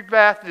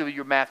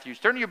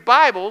turn to your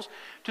Bibles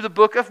to the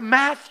book of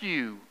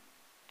Matthew.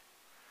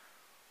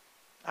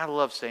 I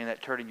love saying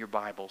that, turning your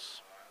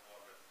Bibles.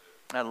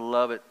 I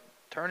love it.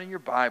 Turn in your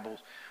Bibles.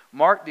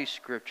 Mark these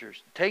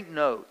scriptures. Take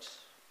notes.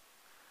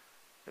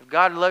 If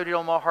God laid it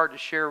on my heart to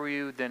share with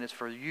you, then it's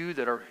for you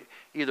that are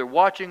either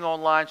watching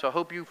online. So I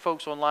hope you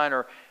folks online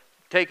are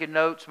taking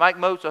notes. Mike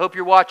Moats, I hope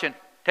you're watching.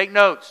 Take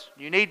notes.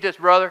 You need this,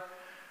 brother.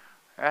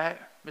 All right.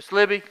 Miss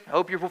Libby, I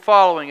hope you're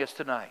following us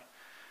tonight.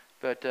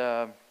 But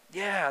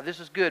yeah, this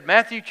is good.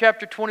 Matthew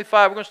chapter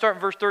 25. We're going to start in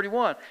verse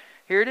 31.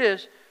 Here it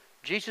is.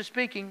 Jesus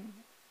speaking.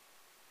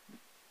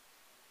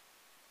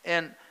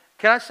 And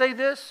can I say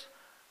this?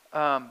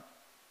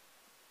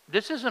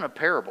 This isn't a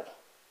parable.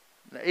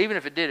 Even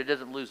if it did, it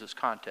doesn't lose its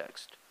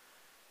context.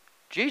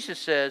 Jesus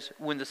says,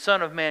 when the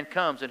Son of Man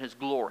comes in His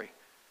glory.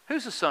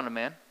 Who's the Son of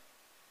Man?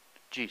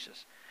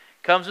 Jesus.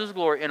 Comes in His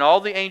glory, and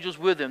all the angels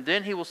with Him.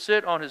 Then He will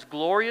sit on His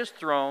glorious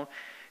throne.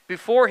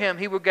 Before Him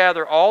He will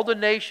gather all the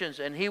nations,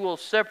 and He will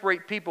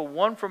separate people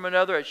one from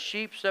another as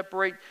sheep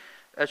separate,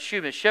 a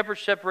shepherd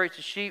separates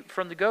the sheep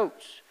from the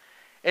goats.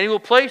 And He will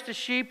place the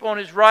sheep on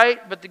His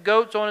right, but the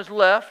goats on His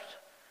left.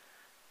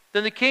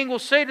 Then the King will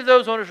say to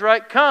those on His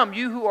right, come,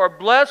 you who are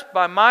blessed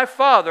by my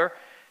Father.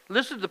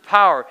 Listen to the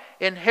power.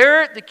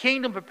 Inherit the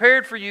kingdom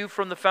prepared for you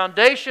from the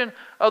foundation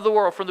of the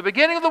world. From the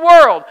beginning of the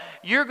world,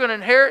 you're going to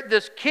inherit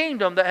this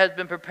kingdom that has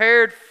been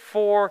prepared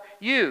for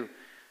you.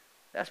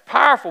 That's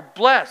powerful.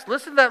 Blessed.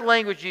 Listen to that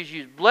language Jesus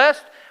used.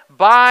 Blessed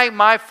by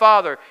my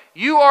Father.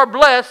 You are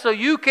blessed so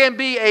you can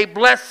be a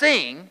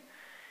blessing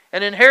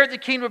and inherit the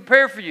kingdom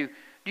prepared for you.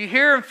 Do you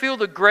hear and feel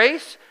the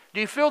grace?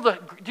 Do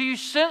you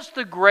sense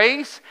the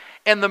grace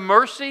and the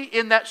mercy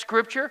in that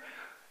scripture?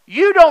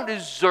 You don't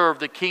deserve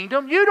the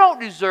kingdom. You don't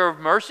deserve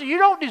mercy. You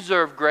don't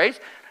deserve grace.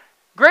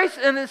 Grace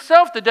in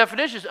itself, the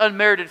definition is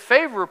unmerited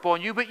favor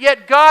upon you, but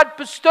yet God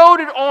bestowed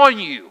it on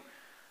you.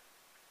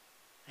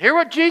 Hear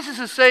what Jesus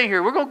is saying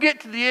here. We're going to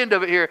get to the end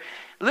of it here.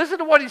 Listen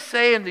to what He's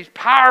saying, these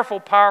powerful,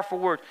 powerful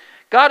words.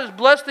 God has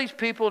blessed these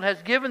people and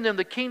has given them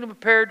the kingdom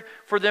prepared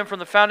for them from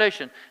the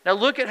foundation. Now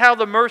look at how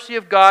the mercy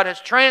of God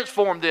has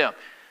transformed them.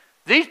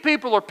 These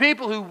people are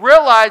people who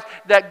realize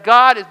that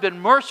God has been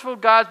merciful,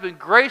 God's been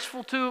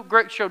graceful to,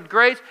 shown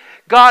grace.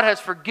 God has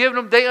forgiven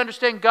them. They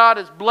understand God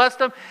has blessed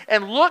them.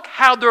 And look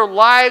how their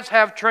lives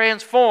have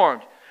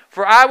transformed.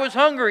 For I was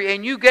hungry,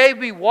 and you gave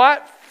me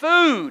what?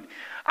 Food.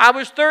 I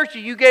was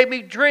thirsty, you gave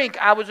me drink.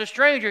 I was a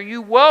stranger, and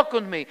you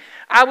welcomed me.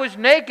 I was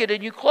naked,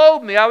 and you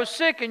clothed me. I was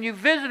sick, and you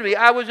visited me.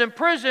 I was in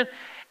prison,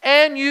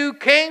 and you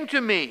came to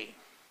me.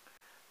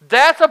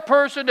 That's a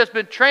person that's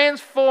been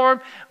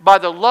transformed by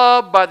the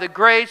love, by the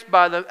grace,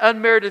 by the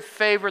unmerited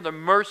favor, the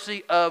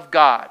mercy of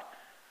God.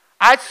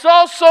 I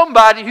saw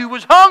somebody who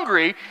was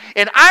hungry,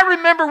 and I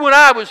remember when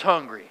I was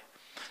hungry.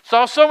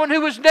 Saw someone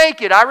who was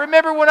naked. I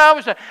remember when I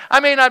was, I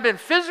may not have been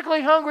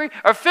physically hungry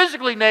or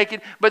physically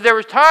naked, but there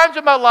was times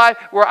in my life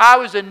where I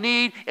was in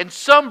need, and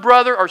some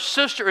brother or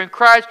sister in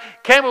Christ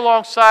came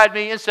alongside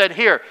me and said,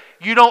 here,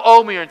 you don't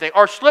owe me anything,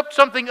 or slipped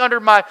something under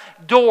my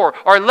door,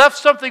 or left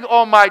something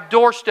on my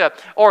doorstep,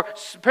 or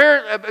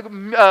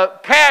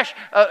cash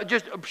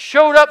just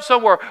showed up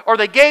somewhere, or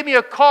they gave me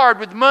a card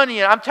with money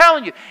in it. I'm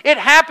telling you, it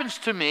happens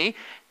to me.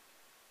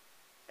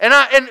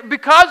 And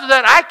because of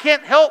that, I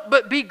can't help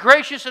but be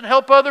gracious and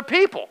help other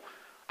people.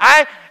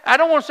 I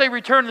don't want to say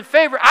return the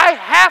favor. I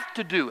have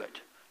to do it.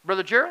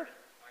 Brother Gerald?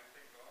 I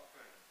think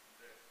often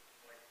that,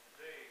 like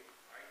today,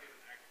 I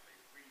didn't actually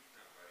feed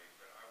somebody,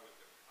 but I was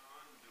a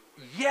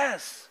conduit.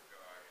 Yes.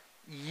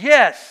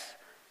 Yes.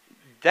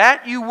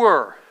 That you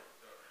were.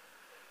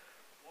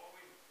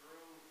 Flowing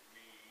through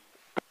me,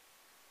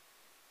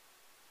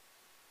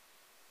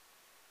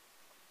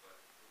 but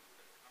it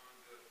was a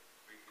conduit.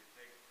 We could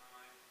take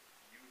time.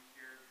 You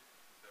shared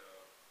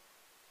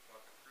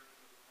about the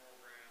Christmas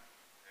program,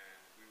 and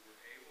we were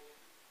able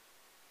to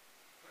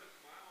put a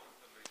smile on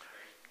somebody's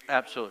face.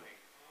 Absolutely.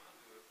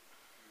 Conduit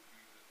through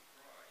Jesus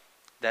Christ.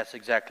 That's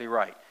exactly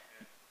right.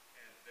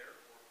 And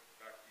therefore,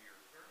 back to your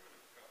sermon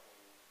a couple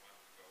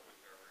months ago,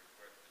 which I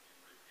request that you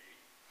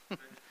repeat,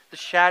 The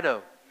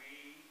shadow.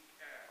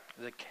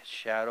 The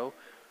shadow.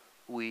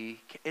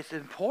 It's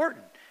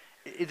important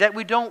that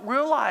we don't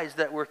realize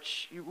that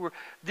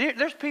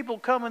there's people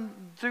coming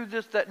through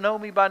this that know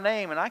me by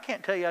name, and I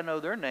can't tell you I know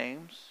their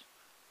names,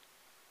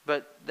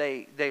 but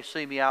they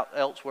see me out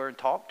elsewhere and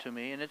talk to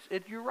me, and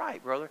you're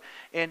right, brother.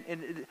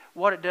 And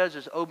what it does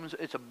is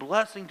it's a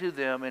blessing to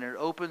them, and it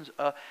opens.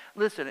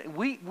 Listen,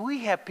 we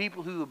have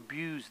people who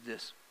abuse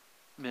this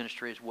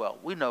ministry as well.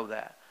 We know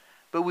that.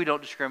 But we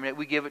don't discriminate.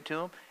 We give it to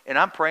them. And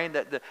I'm praying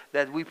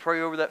that we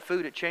pray over that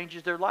food. It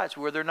changes their lives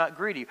where they're not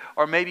greedy.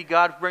 Or maybe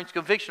God brings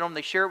conviction on them.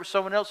 They share it with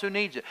someone else who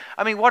needs it.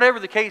 I mean, whatever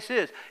the case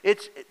is.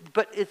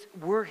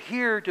 We're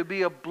here to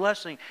be a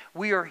blessing.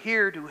 We are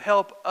here to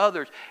help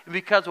others. And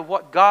because of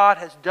what God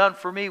has done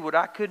for me, what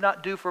I could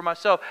not do for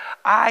myself,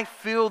 I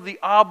feel the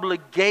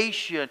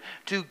obligation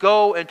to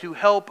go and to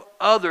help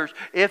others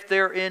if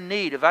they're in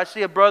need. If I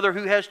see a brother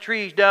who has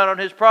trees down on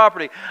his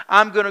property,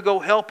 I'm going to go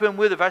help him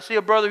with it. If I see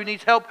a brother who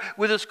needs help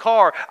with his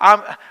car,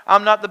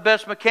 I'm not the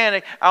best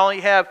mechanic. I only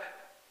have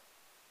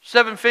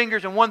 7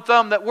 fingers and 1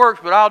 thumb that works,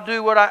 but I'll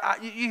do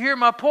what you hear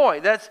my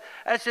point. That's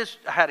just,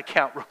 I had to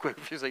count real quick.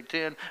 If you say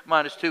 10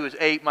 minus 2 is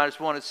 8, minus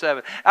 1 is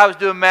 7. I was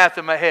doing math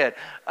in my head.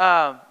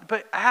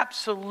 But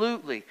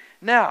absolutely.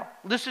 Now,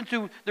 listen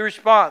to the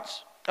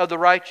response of the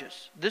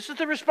righteous. This is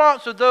the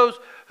response of those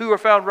who are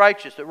found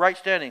righteous, at right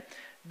standing.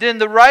 Then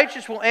the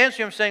righteous will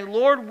answer him, saying,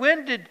 Lord,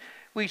 when did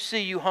we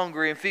see you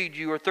hungry and feed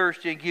you, or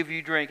thirsty and give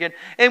you drink?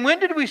 And when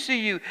did we see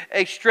you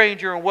a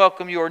stranger and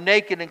welcome you, or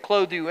naked and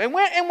clothe you? And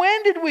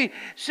when did we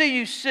see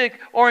you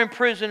sick or in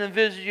prison and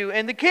visit you?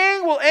 And the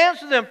king will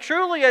answer them,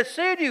 truly I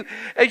say to you,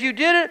 as you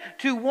did it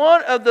to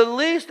one of the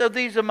least of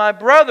these of my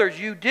brothers,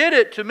 you did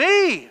it to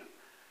me.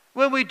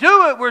 When we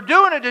do it, we're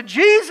doing it to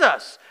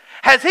Jesus.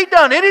 Has He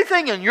done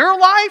anything in your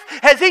life?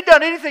 Has He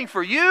done anything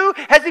for you?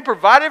 Has He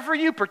provided for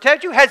you,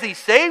 protect you? Has He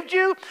saved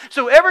you?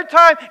 So every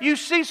time you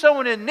see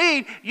someone in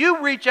need,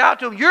 you reach out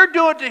to them. You're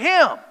doing it to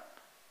Him.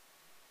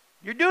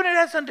 You're doing it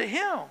as unto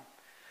Him.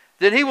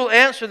 Then He will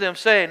answer them,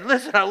 saying,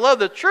 listen, I love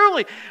this.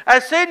 Truly, I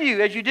say to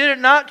you, as you did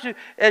not do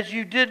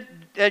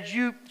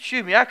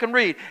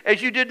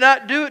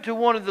it to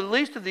one of the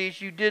least of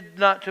these, you did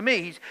not to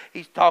me.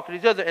 He's talking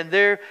to these other.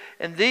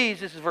 And these,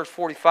 this is verse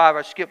 45,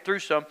 I skipped through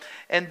some.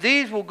 And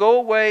these will go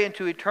away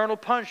into eternal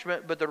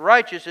punishment, but the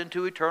righteous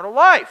into eternal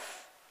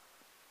life.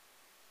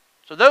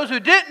 So those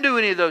who didn't do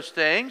any of those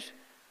things,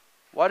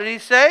 what did He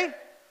say?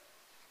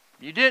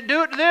 You didn't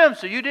do it to them,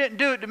 so you didn't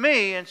do it to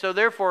me, and so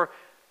therefore,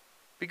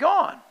 be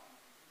gone.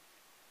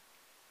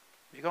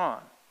 Be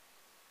gone.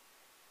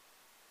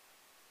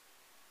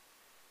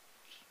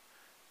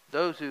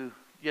 Those who,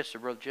 yes, sir,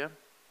 Brother Jim.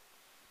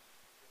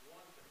 The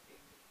ones that He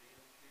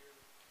condemned here,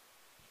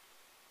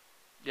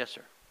 Yes,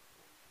 sir.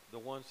 the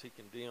ones He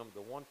condemned,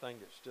 the one thing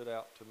that stood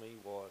out to me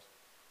was,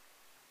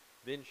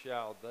 then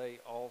shall they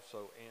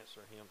also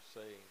answer Him,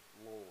 saying,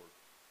 Lord.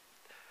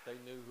 They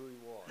knew who He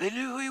was. They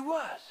knew who He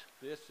was.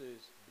 These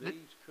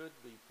could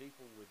be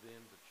people within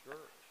the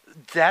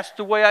church. That's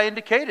the way I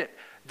indicate it.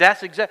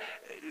 That's exact.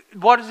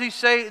 What does He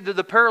say?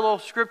 The parallel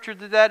scripture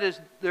to that is,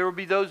 there will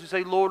be those who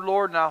say, Lord,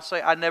 Lord, and I'll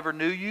say, I never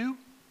knew you.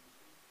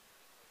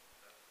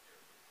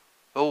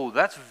 Oh,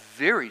 that's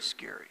very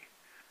scary.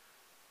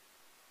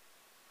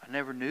 I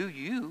never knew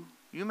you.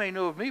 You may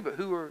know of me, but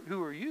who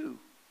are you?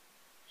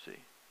 See?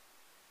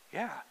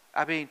 Yeah.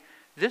 I mean,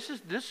 this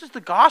is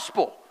the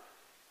gospel.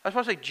 That's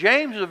why I say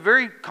James is a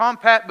very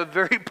compact but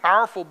very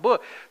powerful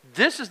book.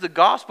 This is the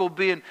gospel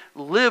being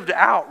lived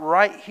out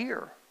right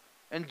here.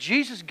 And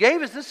Jesus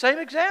gave us the same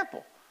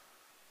example.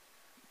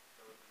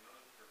 So it's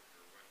another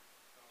scripture, when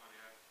someone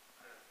asks,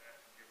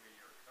 give me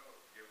your coat,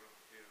 give them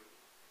two.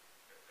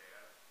 If they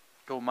ask,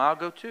 Go a mile,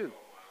 go two. go a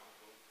mile,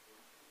 go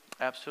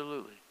two.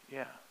 Absolutely.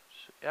 Yeah.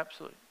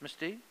 Absolutely. Miss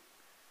Dee?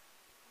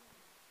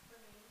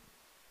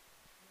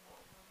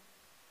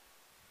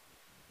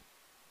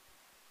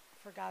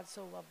 For God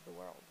so loved the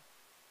world.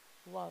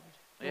 Loved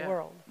the Yeah,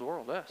 world. The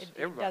world, yes. It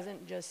Everybody.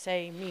 doesn't just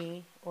say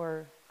me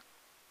or,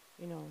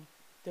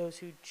 those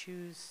who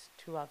choose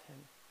to love Him.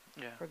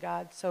 Yeah. For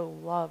God so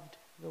loved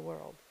the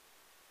world.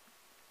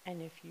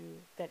 And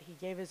that He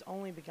gave His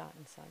only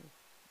begotten Son,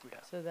 Yeah.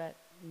 so that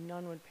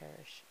none would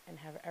perish and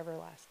have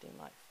everlasting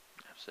life.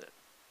 That's it.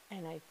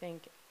 And I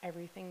think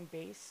everything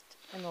based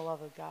in the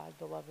love of God,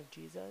 the love of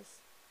Jesus,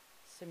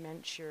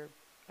 cements your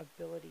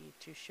ability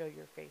to show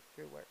your faith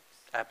through works.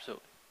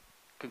 Absolutely.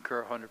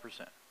 Concur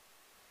 100%.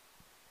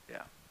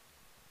 Yeah.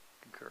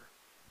 Concur.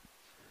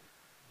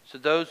 So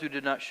those who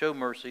did not show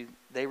mercy,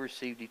 they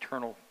received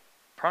eternal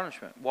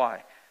punishment.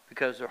 Why?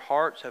 Because their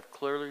hearts have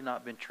clearly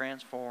not been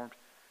transformed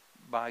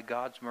by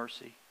God's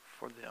mercy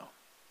for them.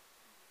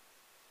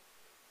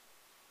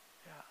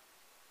 Yeah.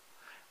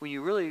 When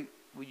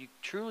you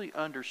truly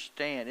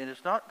understand, and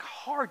it's not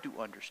hard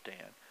to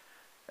understand.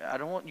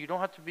 You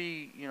don't have to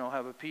be,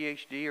 have a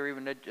PhD or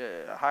even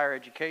a higher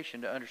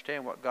education to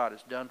understand what God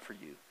has done for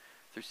you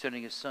through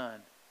sending His Son.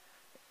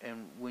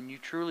 And when you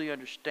truly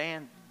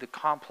understand the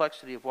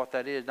complexity of what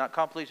that is, not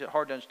complex, it's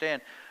hard to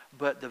understand,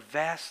 but the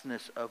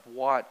vastness of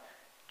what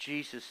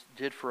Jesus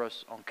did for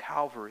us on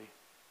Calvary,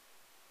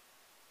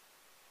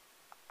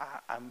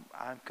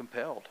 I'm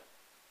compelled.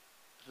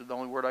 This is the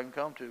only word I can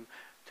come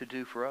to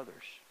do for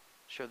others.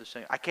 Share the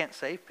same. I can't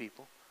save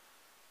people,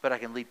 but I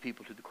can lead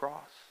people to the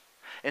cross.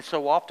 And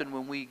so often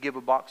when we give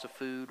a box of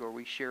food, or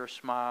we share a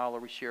smile, or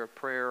we share a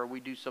prayer, or we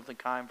do something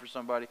kind for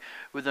somebody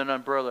with an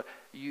umbrella,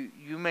 you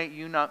may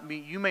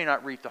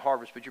not reap the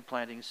harvest, but you're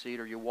planting a seed,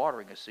 or you're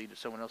watering a seed that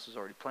someone else has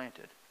already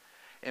planted.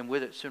 And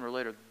with it, sooner or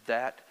later,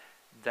 that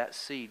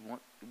seed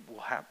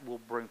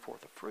will bring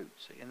forth a fruit.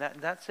 See, and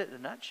that's it in a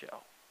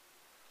nutshell.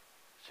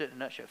 That's it in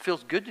a nutshell. It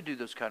feels good to do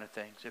those kind of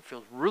things. It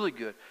feels really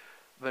good.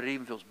 But it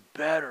even feels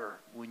better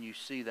when you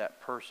see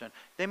that person.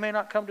 They may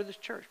not come to this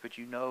church, but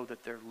you know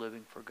that they're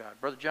living for God.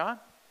 Brother John?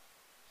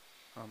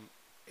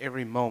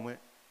 Every moment,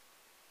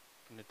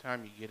 from the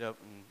time you get up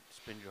and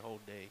spend your whole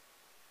day,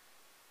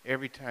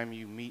 every time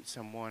you meet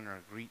someone or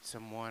greet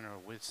someone or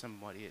with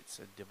somebody, it's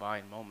a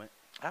divine moment.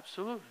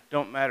 Absolutely.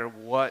 Don't matter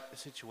what the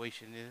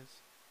situation is.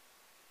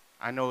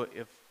 I know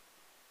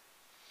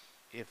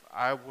if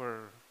I were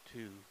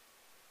to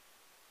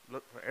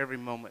look for every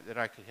moment that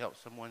I could help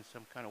someone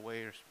some kind of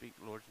way or speak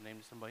the Lord's name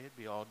to somebody, it'd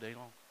be all day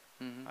long.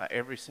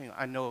 Mm-hmm.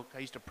 I know I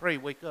used to pray,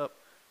 wake up,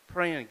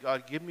 praying,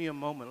 God, give me a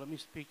moment. Let me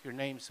speak your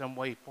name some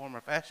way, form,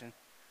 or fashion.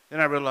 Then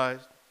I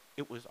realized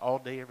it was all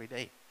day, every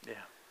day.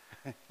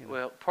 Yeah.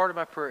 Well, part of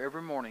my prayer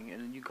every morning,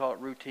 and you call it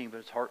routine, but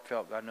it's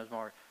heartfelt. God knows my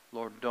heart.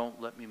 Lord, don't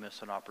let me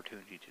miss an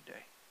opportunity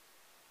today.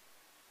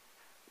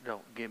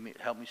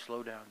 Help me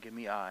slow down. Give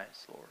me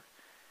eyes, Lord.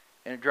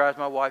 And it drives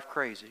my wife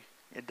crazy.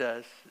 It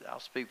does. I'll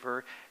speak for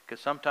her,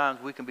 because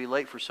sometimes we can be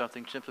late for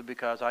something simply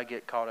because I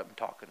get caught up in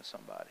talking to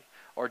somebody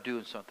or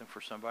doing something for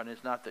somebody. And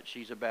it's not that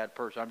she's a bad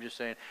person. I'm just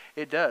saying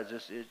it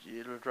does.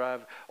 It'll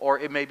drive. Or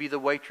it may be the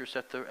waitress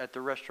at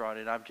the restaurant,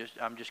 and I'm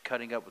just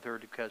cutting up with her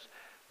because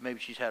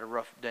maybe she's had a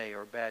rough day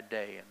or a bad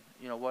day,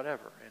 and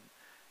whatever. And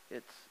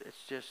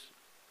it's just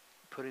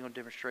putting on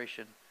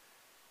demonstration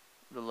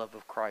the love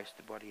of Christ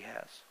and what He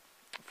has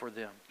for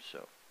them.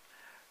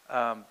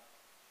 So.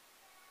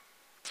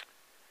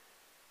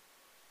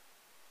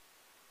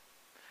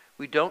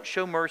 We don't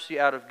show mercy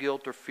out of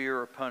guilt or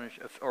fear of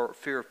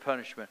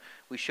punishment.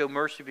 We show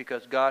mercy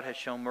because God has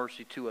shown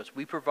mercy to us.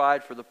 We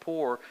provide for the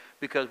poor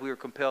because we are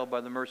compelled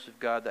by the mercy of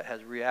God that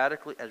has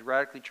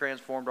radically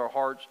transformed our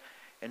hearts,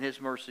 and His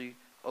mercy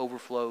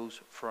overflows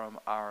from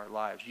our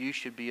lives. You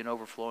should be an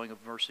overflowing of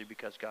mercy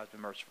because God's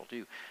been merciful to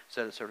you.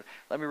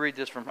 Let me read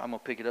this I'm going to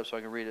pick it up so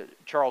I can read it.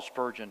 Charles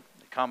Spurgeon,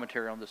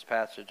 commentary on this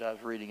passage I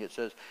was reading, it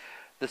says,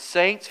 "The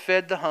saints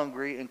fed the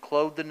hungry and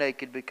clothed the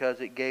naked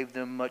because it gave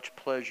them much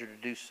pleasure to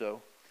do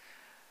so.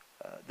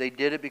 They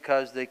did it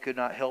because they could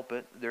not help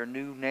it. Their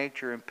new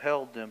nature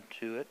impelled them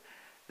to it.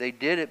 They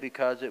did it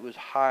because it was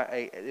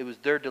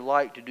their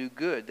delight to do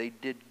good. They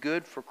did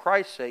good for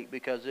Christ's sake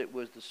because it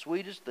was the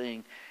sweetest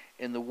thing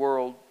in the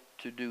world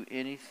to do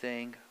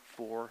anything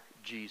for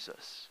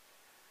Jesus."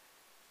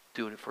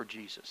 Doing it for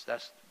Jesus.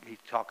 He's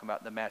talking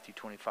about the Matthew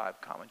 25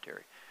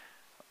 commentary.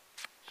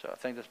 So I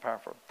think that's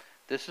powerful.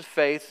 This is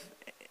faith,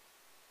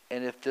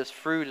 and if this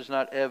fruit is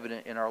not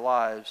evident in our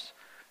lives,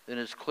 then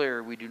it's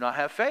clear we do not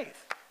have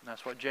faith. And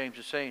that's what James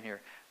is saying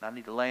here. And I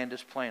need to land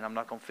this plane. I'm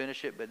not going to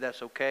finish it, but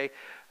that's okay.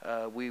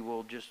 We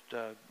will just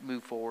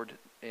move forward.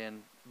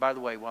 And by the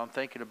way, while I'm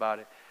thinking about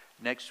it,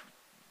 next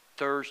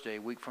Thursday,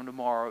 a week from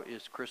tomorrow,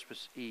 is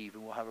Christmas Eve,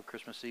 and we'll have a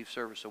Christmas Eve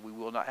service, so we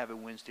will not have a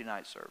Wednesday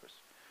night service,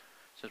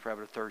 since we're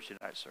having a Thursday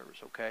night service,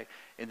 okay?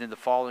 And then the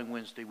following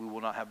Wednesday, we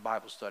will not have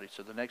Bible study.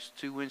 So the next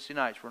 2 Wednesday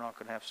nights, we're not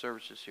going to have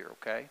services here,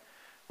 okay?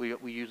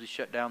 We usually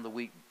shut down the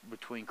week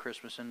between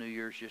Christmas and New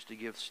Year's just to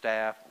give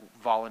staff,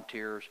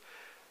 volunteers,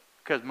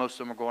 because most of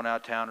them are going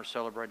out of town or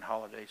celebrating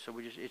holidays. So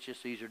it's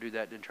just easier to do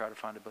that than try to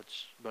find a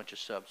bunch of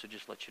subs. So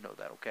just let you know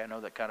that, okay? I know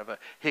that kind of a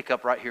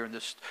hiccup right here in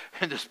this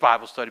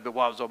Bible study, but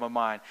while it was on my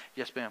mind.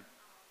 Yes, ma'am.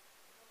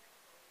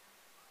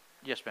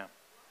 Yes, ma'am.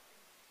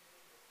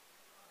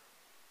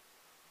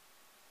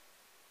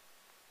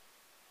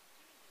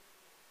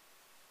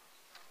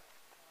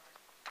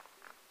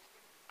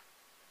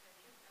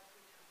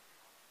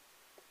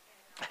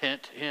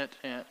 Hint, hint,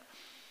 hint.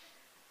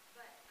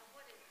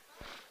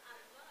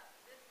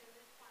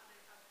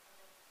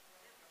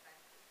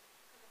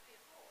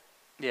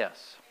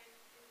 Yes.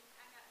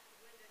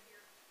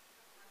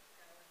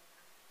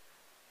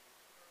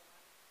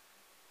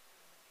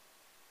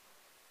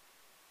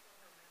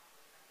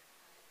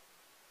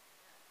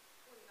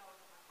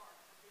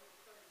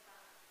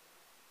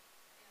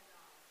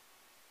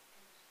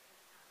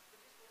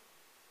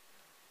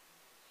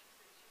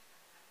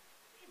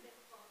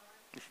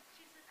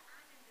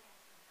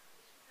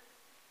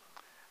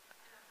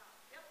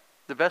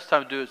 The best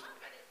time to do is,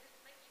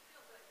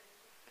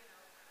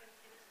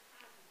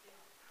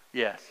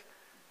 yes.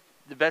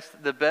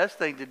 The best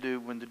thing to do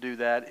when to do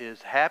that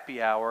is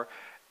happy hour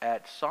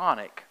at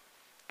Sonic,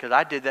 Because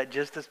I did that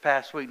just this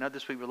past week. Not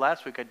this week, but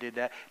last week I did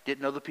that.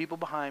 Didn't know the people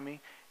behind me.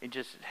 And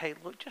just, hey,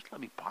 look, just let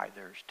me buy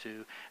theirs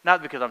too.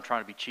 Not because I'm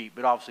trying to be cheap,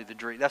 but obviously the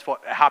drink. That's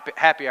what,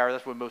 happy hour,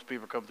 that's when most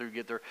people come through and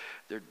get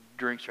their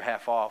drinks are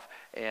half off.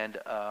 And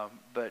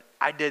but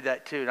I did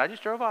that too. And I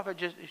just drove off.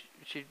 Do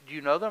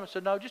you know them? I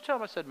said, no, just tell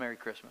them I said Merry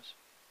Christmas.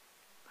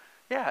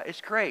 Yeah,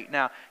 it's great.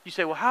 Now, you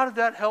say, well, how did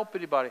that help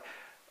anybody?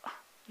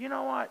 You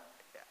know what?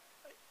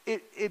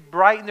 It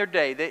brightened their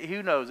day.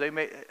 Who knows? They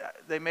may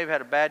have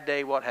had a bad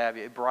day, what have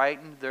you. It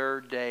brightened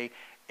their day,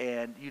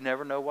 and you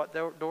never know what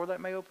door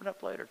that may open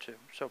up later too.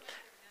 So,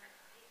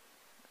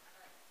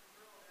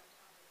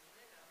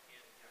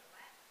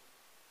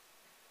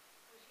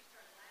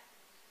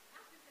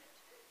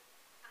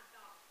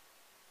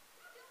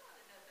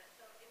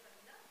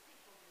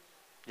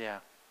 yeah,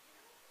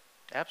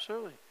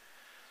 absolutely.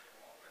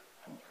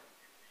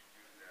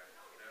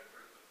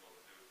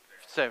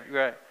 So,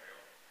 right.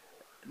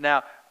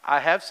 Now, I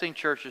have seen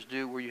churches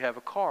do where you have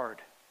a card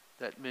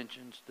that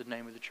mentions the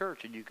name of the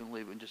church, and you can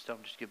leave it and just tell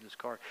them, just give them this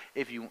card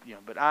if you know.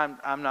 But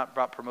I'm not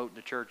about promoting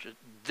the church,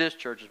 this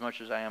church, as much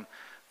as I am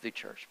the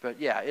church. But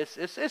yeah,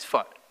 it's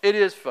fun. It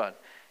is fun.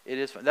 It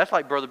is fun. That's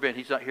like Brother Ben.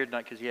 He's not here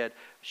tonight because he had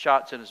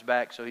shots in his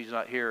back, so he's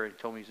not here. He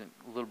told me he's in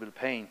a little bit of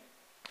pain.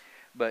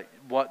 But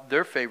what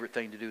their favorite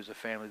thing to do as a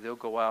family, they'll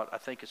go out. I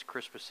think it's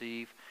Christmas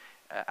Eve.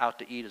 Out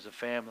to eat as a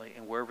family,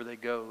 and wherever they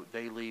go,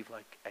 they leave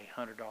like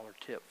 $100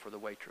 tip for the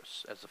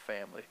waitress as a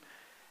family,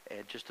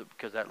 and just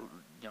because that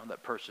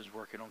that person's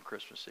working on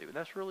Christmas Eve, and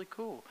that's really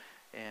cool.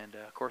 And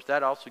of course,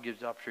 that also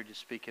gives the opportunity to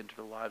speak into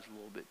their lives a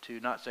little bit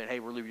too. Not saying, "Hey,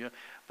 we're leaving you,"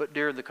 but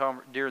during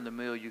the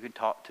meal, you can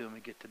talk to them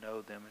and get to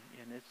know them,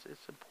 and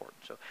it's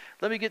important. So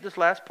let me get this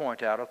last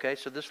point out. Okay,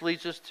 so this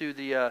leads us to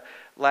the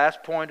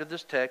last point of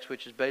this text,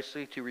 which is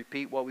basically to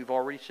repeat what we've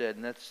already said,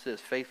 and that's this: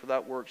 faith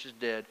without works is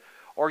dead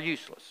or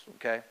useless.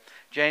 Okay,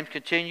 James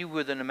continued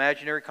with an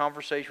imaginary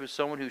conversation with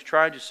someone who's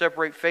trying to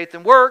separate faith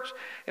and works.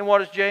 And what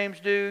does James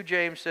do?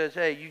 James says,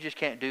 "Hey, you just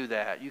can't do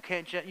that. You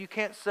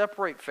can't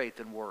separate faith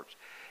and works.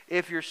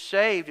 If you're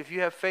saved, if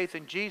you have faith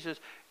in Jesus,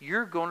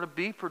 you're going to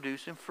be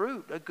producing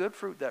fruit, a good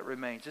fruit that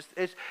remains.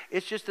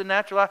 It's just the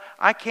natural.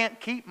 I can't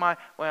keep my,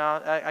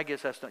 well, I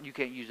guess that's not, you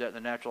can't use that in the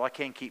natural. I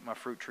can't keep my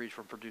fruit trees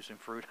from producing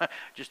fruit.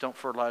 Just don't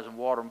fertilize and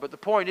water them. But the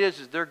point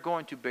is they're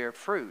going to bear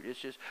fruit. It's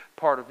just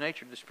part of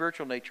nature. The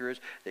spiritual nature is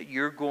that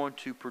you're going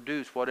to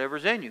produce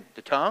whatever's in you.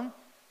 The tongue,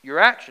 your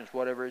actions,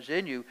 whatever is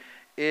in you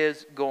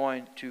is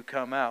going to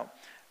come out.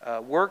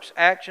 Works,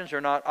 actions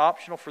are not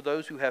optional for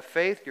those who have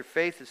faith. Your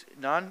faith is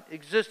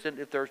non-existent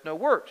if there's no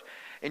works.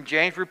 And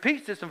James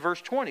repeats this in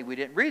verse 20. We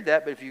didn't read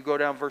that, but if you go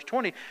down verse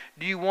 20,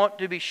 do you want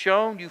to be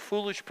shown, you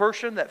foolish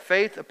person, that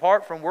faith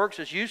apart from works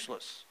is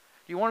useless?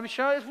 Do you want to be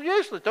shown? It's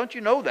useless. Don't you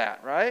know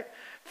that, right?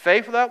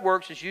 Faith without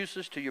works is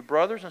useless to your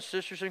brothers and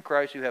sisters in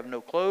Christ who have no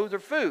clothes or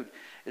food.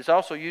 It's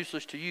also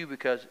useless to you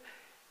because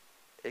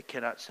it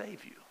cannot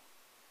save you.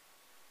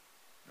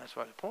 That's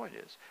what the point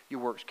is. Your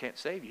works can't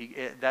save you.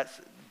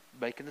 That's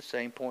making the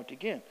same point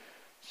again.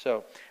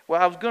 So,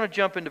 well, I was going to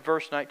jump into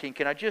verse 19.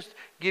 Can I just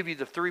give you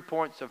the 3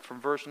 points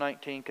from verse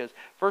 19? Because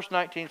verse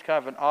 19 is kind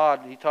of an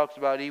odd. He talks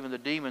about even the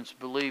demons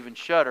believe and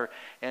shudder.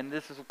 And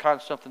this is kind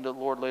of something that the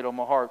Lord laid on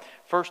my heart.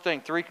 First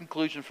thing, 3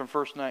 conclusions from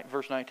verse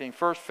 19.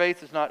 First,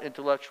 faith is not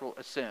intellectual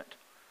assent.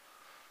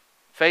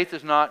 Faith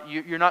is not,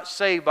 you're not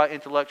saved by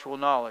intellectual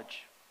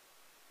knowledge.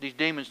 These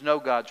demons know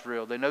God's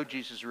real. They know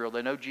Jesus is real.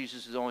 They know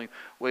Jesus is the only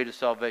way to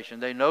salvation.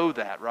 They know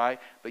that, right?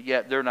 But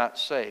yet they're not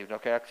saved.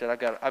 Okay, like I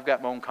said, I've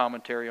got my own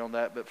commentary on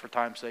that, but for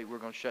time's sake, we're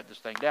going to shut this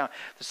thing down.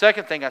 The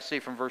second thing I see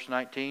from verse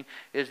 19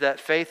 is that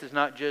faith is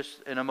not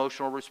just an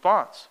emotional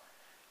response.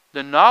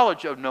 The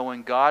knowledge of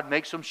knowing God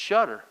makes them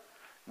shudder.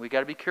 We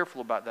got to be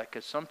careful about that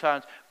because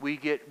sometimes we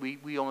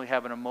only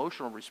have an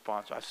emotional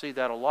response. I see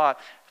that a lot.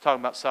 Talking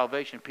about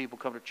salvation, people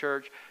come to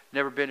church,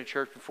 never been to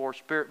church before.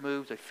 Spirit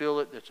moves, they feel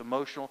it. It's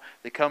emotional.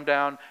 They come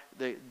down,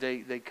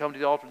 they come to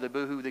the altar, they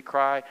boo-hoo, they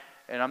cry.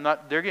 And I'm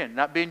not, there again,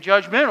 not being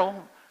judgmental.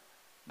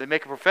 They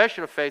make a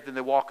profession of faith and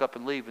they walk up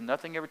and leave, and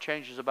nothing ever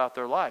changes about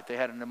their life. They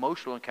had an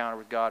emotional encounter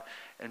with God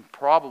and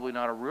probably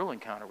not a real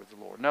encounter with the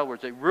Lord. In other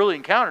words, they really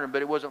encountered Him,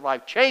 but it wasn't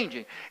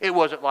life-changing. It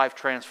wasn't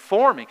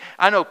life-transforming.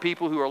 I know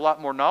people who are a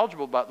lot more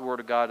knowledgeable about the Word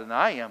of God than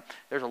I am.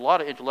 There's a lot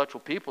of intellectual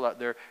people out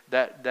there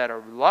that are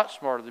a lot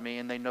smarter than me,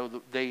 and they know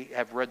that they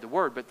have read the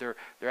Word, but they're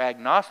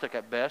agnostic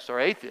at best, or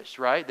atheists,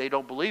 right? They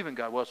don't believe in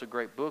God. Well, it's a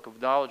great book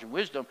of knowledge and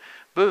wisdom.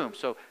 Boom.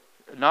 So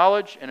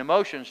knowledge and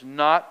emotions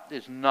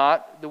is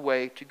not the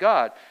way to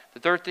God.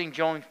 The third thing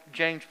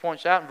James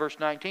points out in verse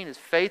 19 is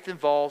faith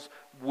involves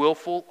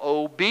willful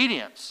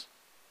obedience.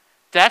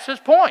 That's his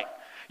point.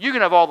 You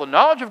can have all the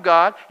knowledge of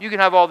God, you can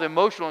have all the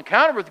emotional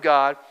encounter with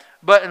God,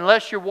 but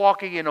unless you're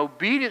walking in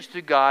obedience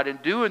to God and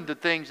doing the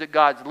things that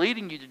God's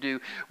leading you to do,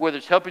 whether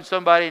it's helping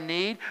somebody in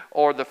need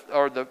or the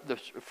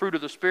fruit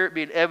of the Spirit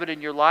being evident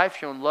in your life,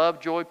 showing love,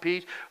 joy,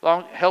 peace,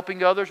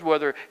 helping others,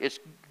 whether it's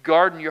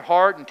guarding your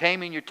heart and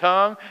taming your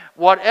tongue,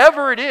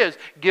 whatever it is,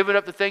 giving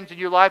up the things in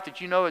your life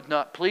that you know is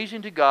not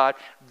pleasing to God,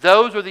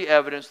 those are the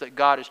evidence that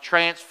God is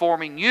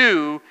transforming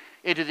you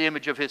into the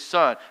image of His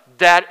Son.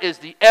 That is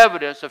the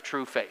evidence of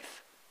true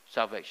faith,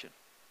 salvation.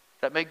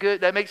 That make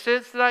good? That makes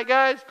sense tonight,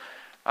 guys?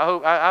 I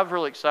hope. I'm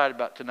really excited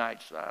about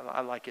tonight.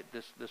 I like it.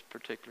 This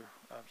particular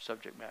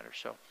subject matter.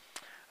 So,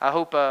 I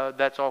hope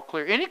that's all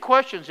clear. Any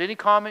questions? Any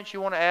comments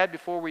you want to add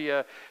before we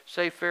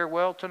say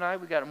farewell tonight?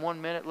 We got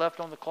 1 minute left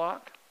on the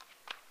clock.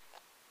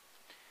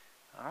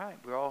 All right,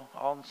 we're all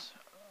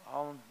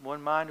in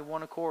one mind and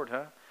one accord,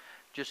 huh?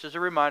 Just as a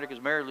reminder,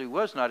 because Mary Lou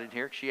was not in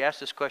here, she asked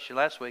this question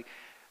last week.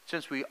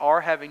 Since we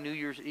are having New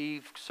Year's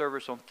Eve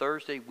service on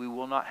Thursday, we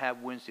will not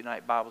have Wednesday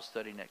night Bible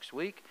study next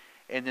week.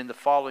 And then the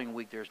following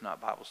week, there's not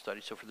Bible study.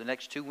 So for the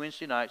next 2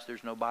 Wednesday nights,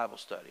 there's no Bible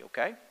study,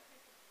 okay?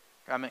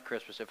 I meant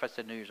Christmas. If I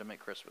said New Year's, I meant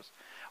Christmas.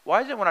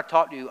 Why is it when I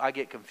talk to you, I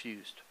get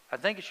confused? I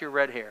think it's your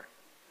red hair.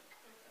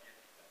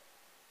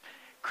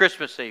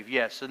 Christmas Eve,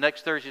 yes. The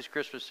next Thursday is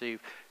Christmas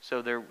Eve.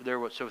 So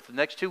so for the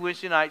next 2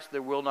 Wednesday nights,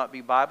 there will not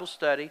be Bible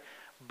study.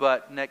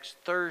 But next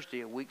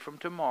Thursday, a week from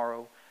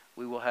tomorrow,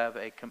 we will have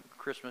a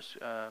Christmas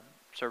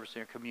service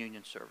there,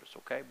 communion service,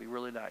 okay? It'll be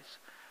really nice.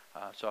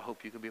 So I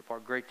hope you can be a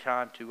part. Great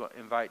time to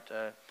invite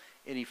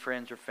any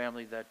friends or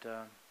family that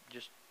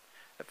just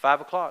at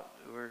 5 o'clock.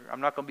 I'm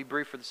not going to be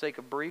brief for the sake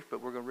of brief,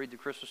 but we're going to read the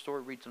Christmas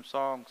story, read some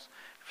songs,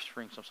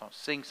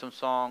 sing some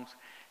songs,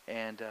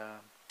 and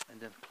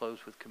then close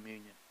with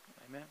communion.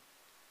 Amen.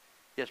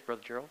 Yes,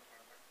 Brother Gerald.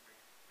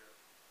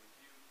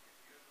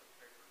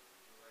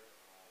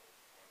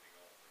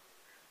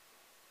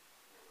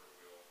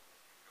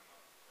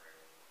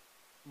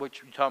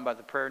 Which you talking about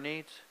the prayer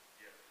needs?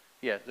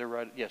 Yes, they're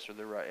right. Yes, sir,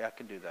 they're right. I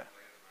can do that.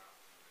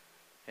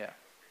 Yeah.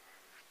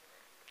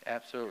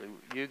 Absolutely.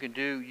 You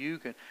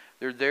can.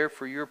 They're there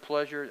for your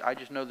pleasure. I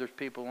just know there's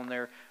people in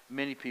there,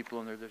 many people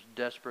in there that's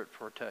desperate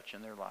for a touch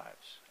in their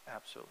lives.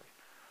 Absolutely.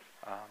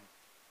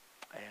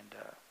 And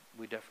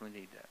we definitely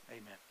need that.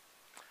 Amen.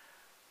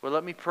 Well,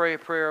 let me pray a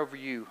prayer over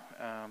you.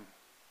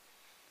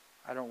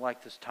 I don't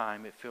like this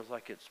time. It feels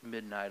like it's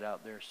midnight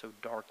out there, so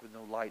dark with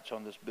no lights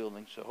on this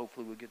building. So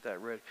hopefully we'll get that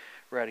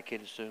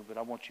eradicated soon. But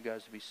I want you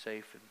guys to be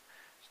safe and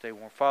stay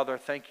warm. Father, I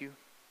thank you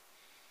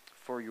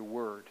for your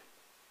word.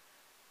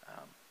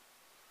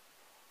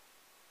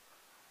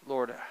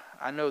 Lord,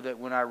 I know that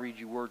when I read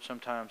your word,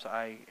 sometimes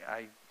I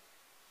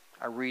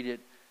read it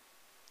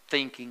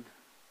thinking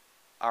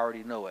I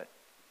already know it.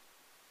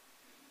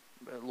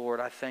 But Lord,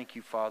 I thank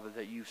you, Father,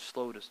 that you've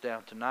slowed us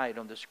down tonight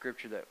on this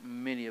scripture that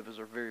many of us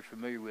are very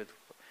familiar with.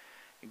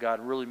 And God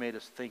really made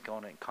us think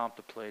on it and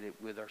contemplate it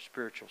with our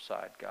spiritual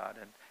side, God.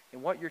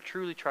 And what you're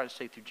truly trying to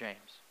say through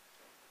James.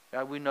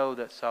 God, we know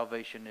that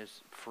salvation is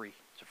free.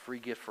 It's a free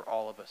gift for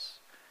all of us.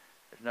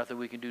 There's nothing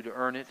we can do to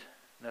earn it.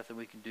 Nothing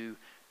we can do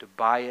to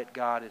buy it,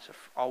 God.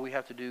 All we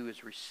have to do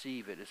is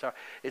receive it.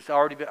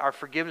 Our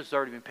forgiveness has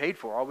already been paid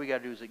for. All we got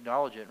to do is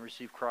acknowledge it and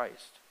receive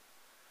Christ.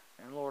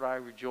 And Lord, I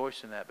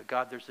rejoice in that. But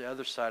God, there's the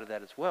other side of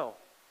that as well.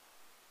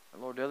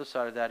 And Lord, the other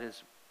side of that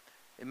is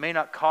it may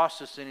not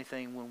cost us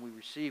anything when we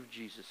receive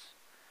Jesus,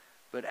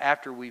 but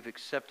after we've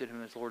accepted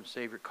Him as Lord and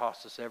Savior, it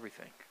costs us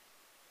everything.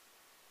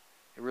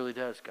 It really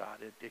does, God.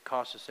 It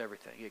costs us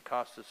everything. It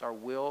costs us our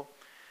will.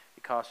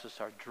 It costs us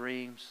our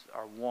dreams,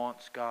 our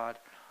wants, God,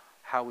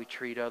 how we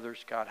treat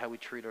others, God, how we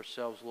treat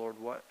ourselves, Lord.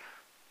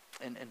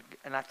 And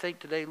I think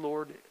today,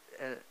 Lord,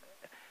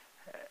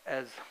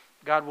 as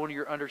God, one of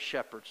your under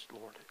shepherds,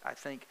 Lord, I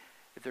think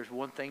if there's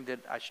one thing that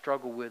I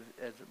struggle with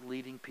as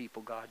leading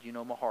people, God, you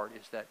know my heart,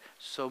 is that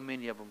so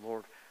many of them,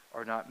 Lord,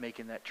 are not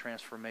making that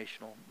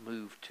transformational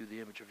move to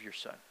the image of your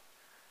Son.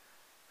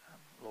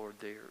 Lord,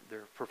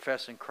 they're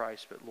professing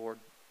Christ, but Lord,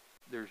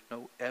 there's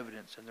no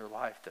evidence in their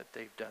life that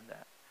they've done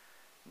that.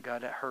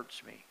 God, that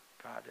hurts me,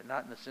 God, and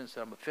not in the sense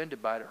that I'm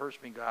offended by it. It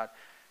hurts me, God,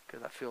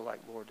 because I feel like,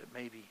 Lord, that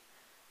maybe,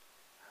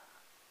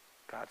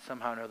 God,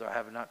 somehow or another I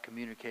have not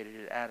communicated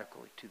it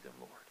adequately to them,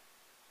 Lord.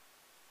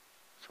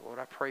 So, Lord,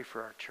 I pray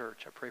for our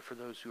church. I pray for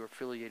those who are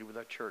affiliated with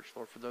our church.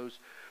 Lord, for those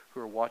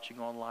who are watching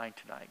online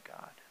tonight,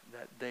 God,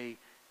 that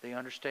they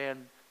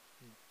understand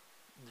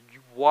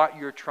what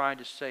you're trying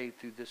to say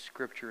through this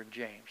scripture in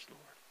James,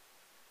 Lord.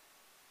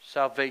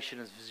 Salvation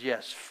is,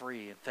 yes,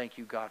 free, and thank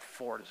you, God,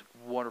 for it. It's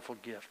a wonderful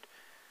gift.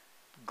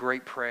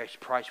 Great price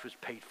was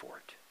paid for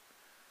it.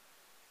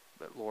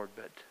 But, Lord,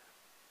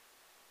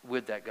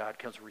 with that, God,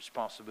 comes a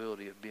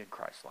responsibility of being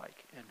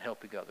Christ-like and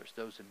helping others,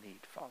 those in need,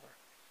 Father.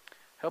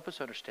 Help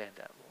us understand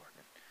that, Lord.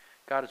 And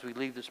God, as we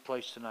leave this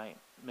place tonight,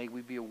 may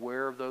we be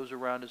aware of those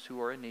around us who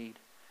are in need.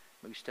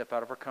 May we step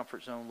out of our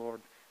comfort zone,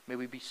 Lord. May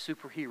we be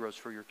superheroes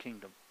for your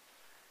kingdom.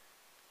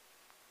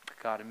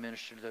 God, and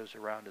minister to those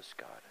around us,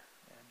 God.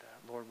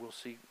 And Lord,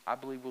 I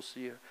believe we'll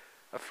see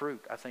a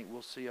fruit. I think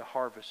we'll see a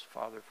harvest,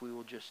 Father, if we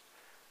will just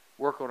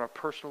work on our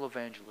personal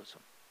evangelism,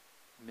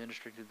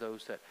 ministering to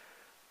those that,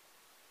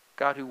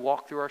 God, who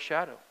walk through our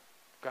shadow.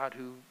 God,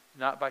 who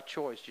not by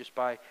choice, just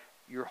by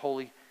your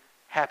holy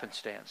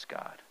happenstance,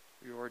 God,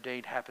 your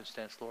ordained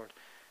happenstance, Lord.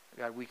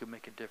 God, we can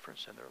make a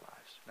difference in their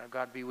lives. Now,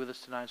 God, be with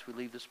us tonight as we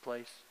leave this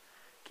place.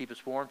 Keep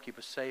us warm, keep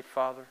us safe,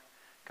 Father.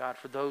 God,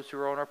 for those who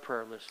are on our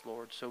prayer list,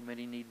 Lord, so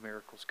many need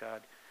miracles,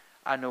 God.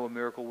 I know a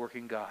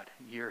miracle-working God.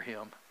 You're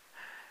Him.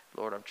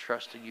 Lord, I'm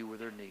trusting you with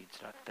their needs,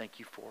 and I thank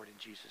you for it in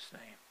Jesus'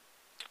 name.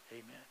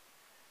 Amen.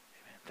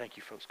 Amen. Thank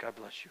you, folks. God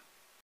bless you.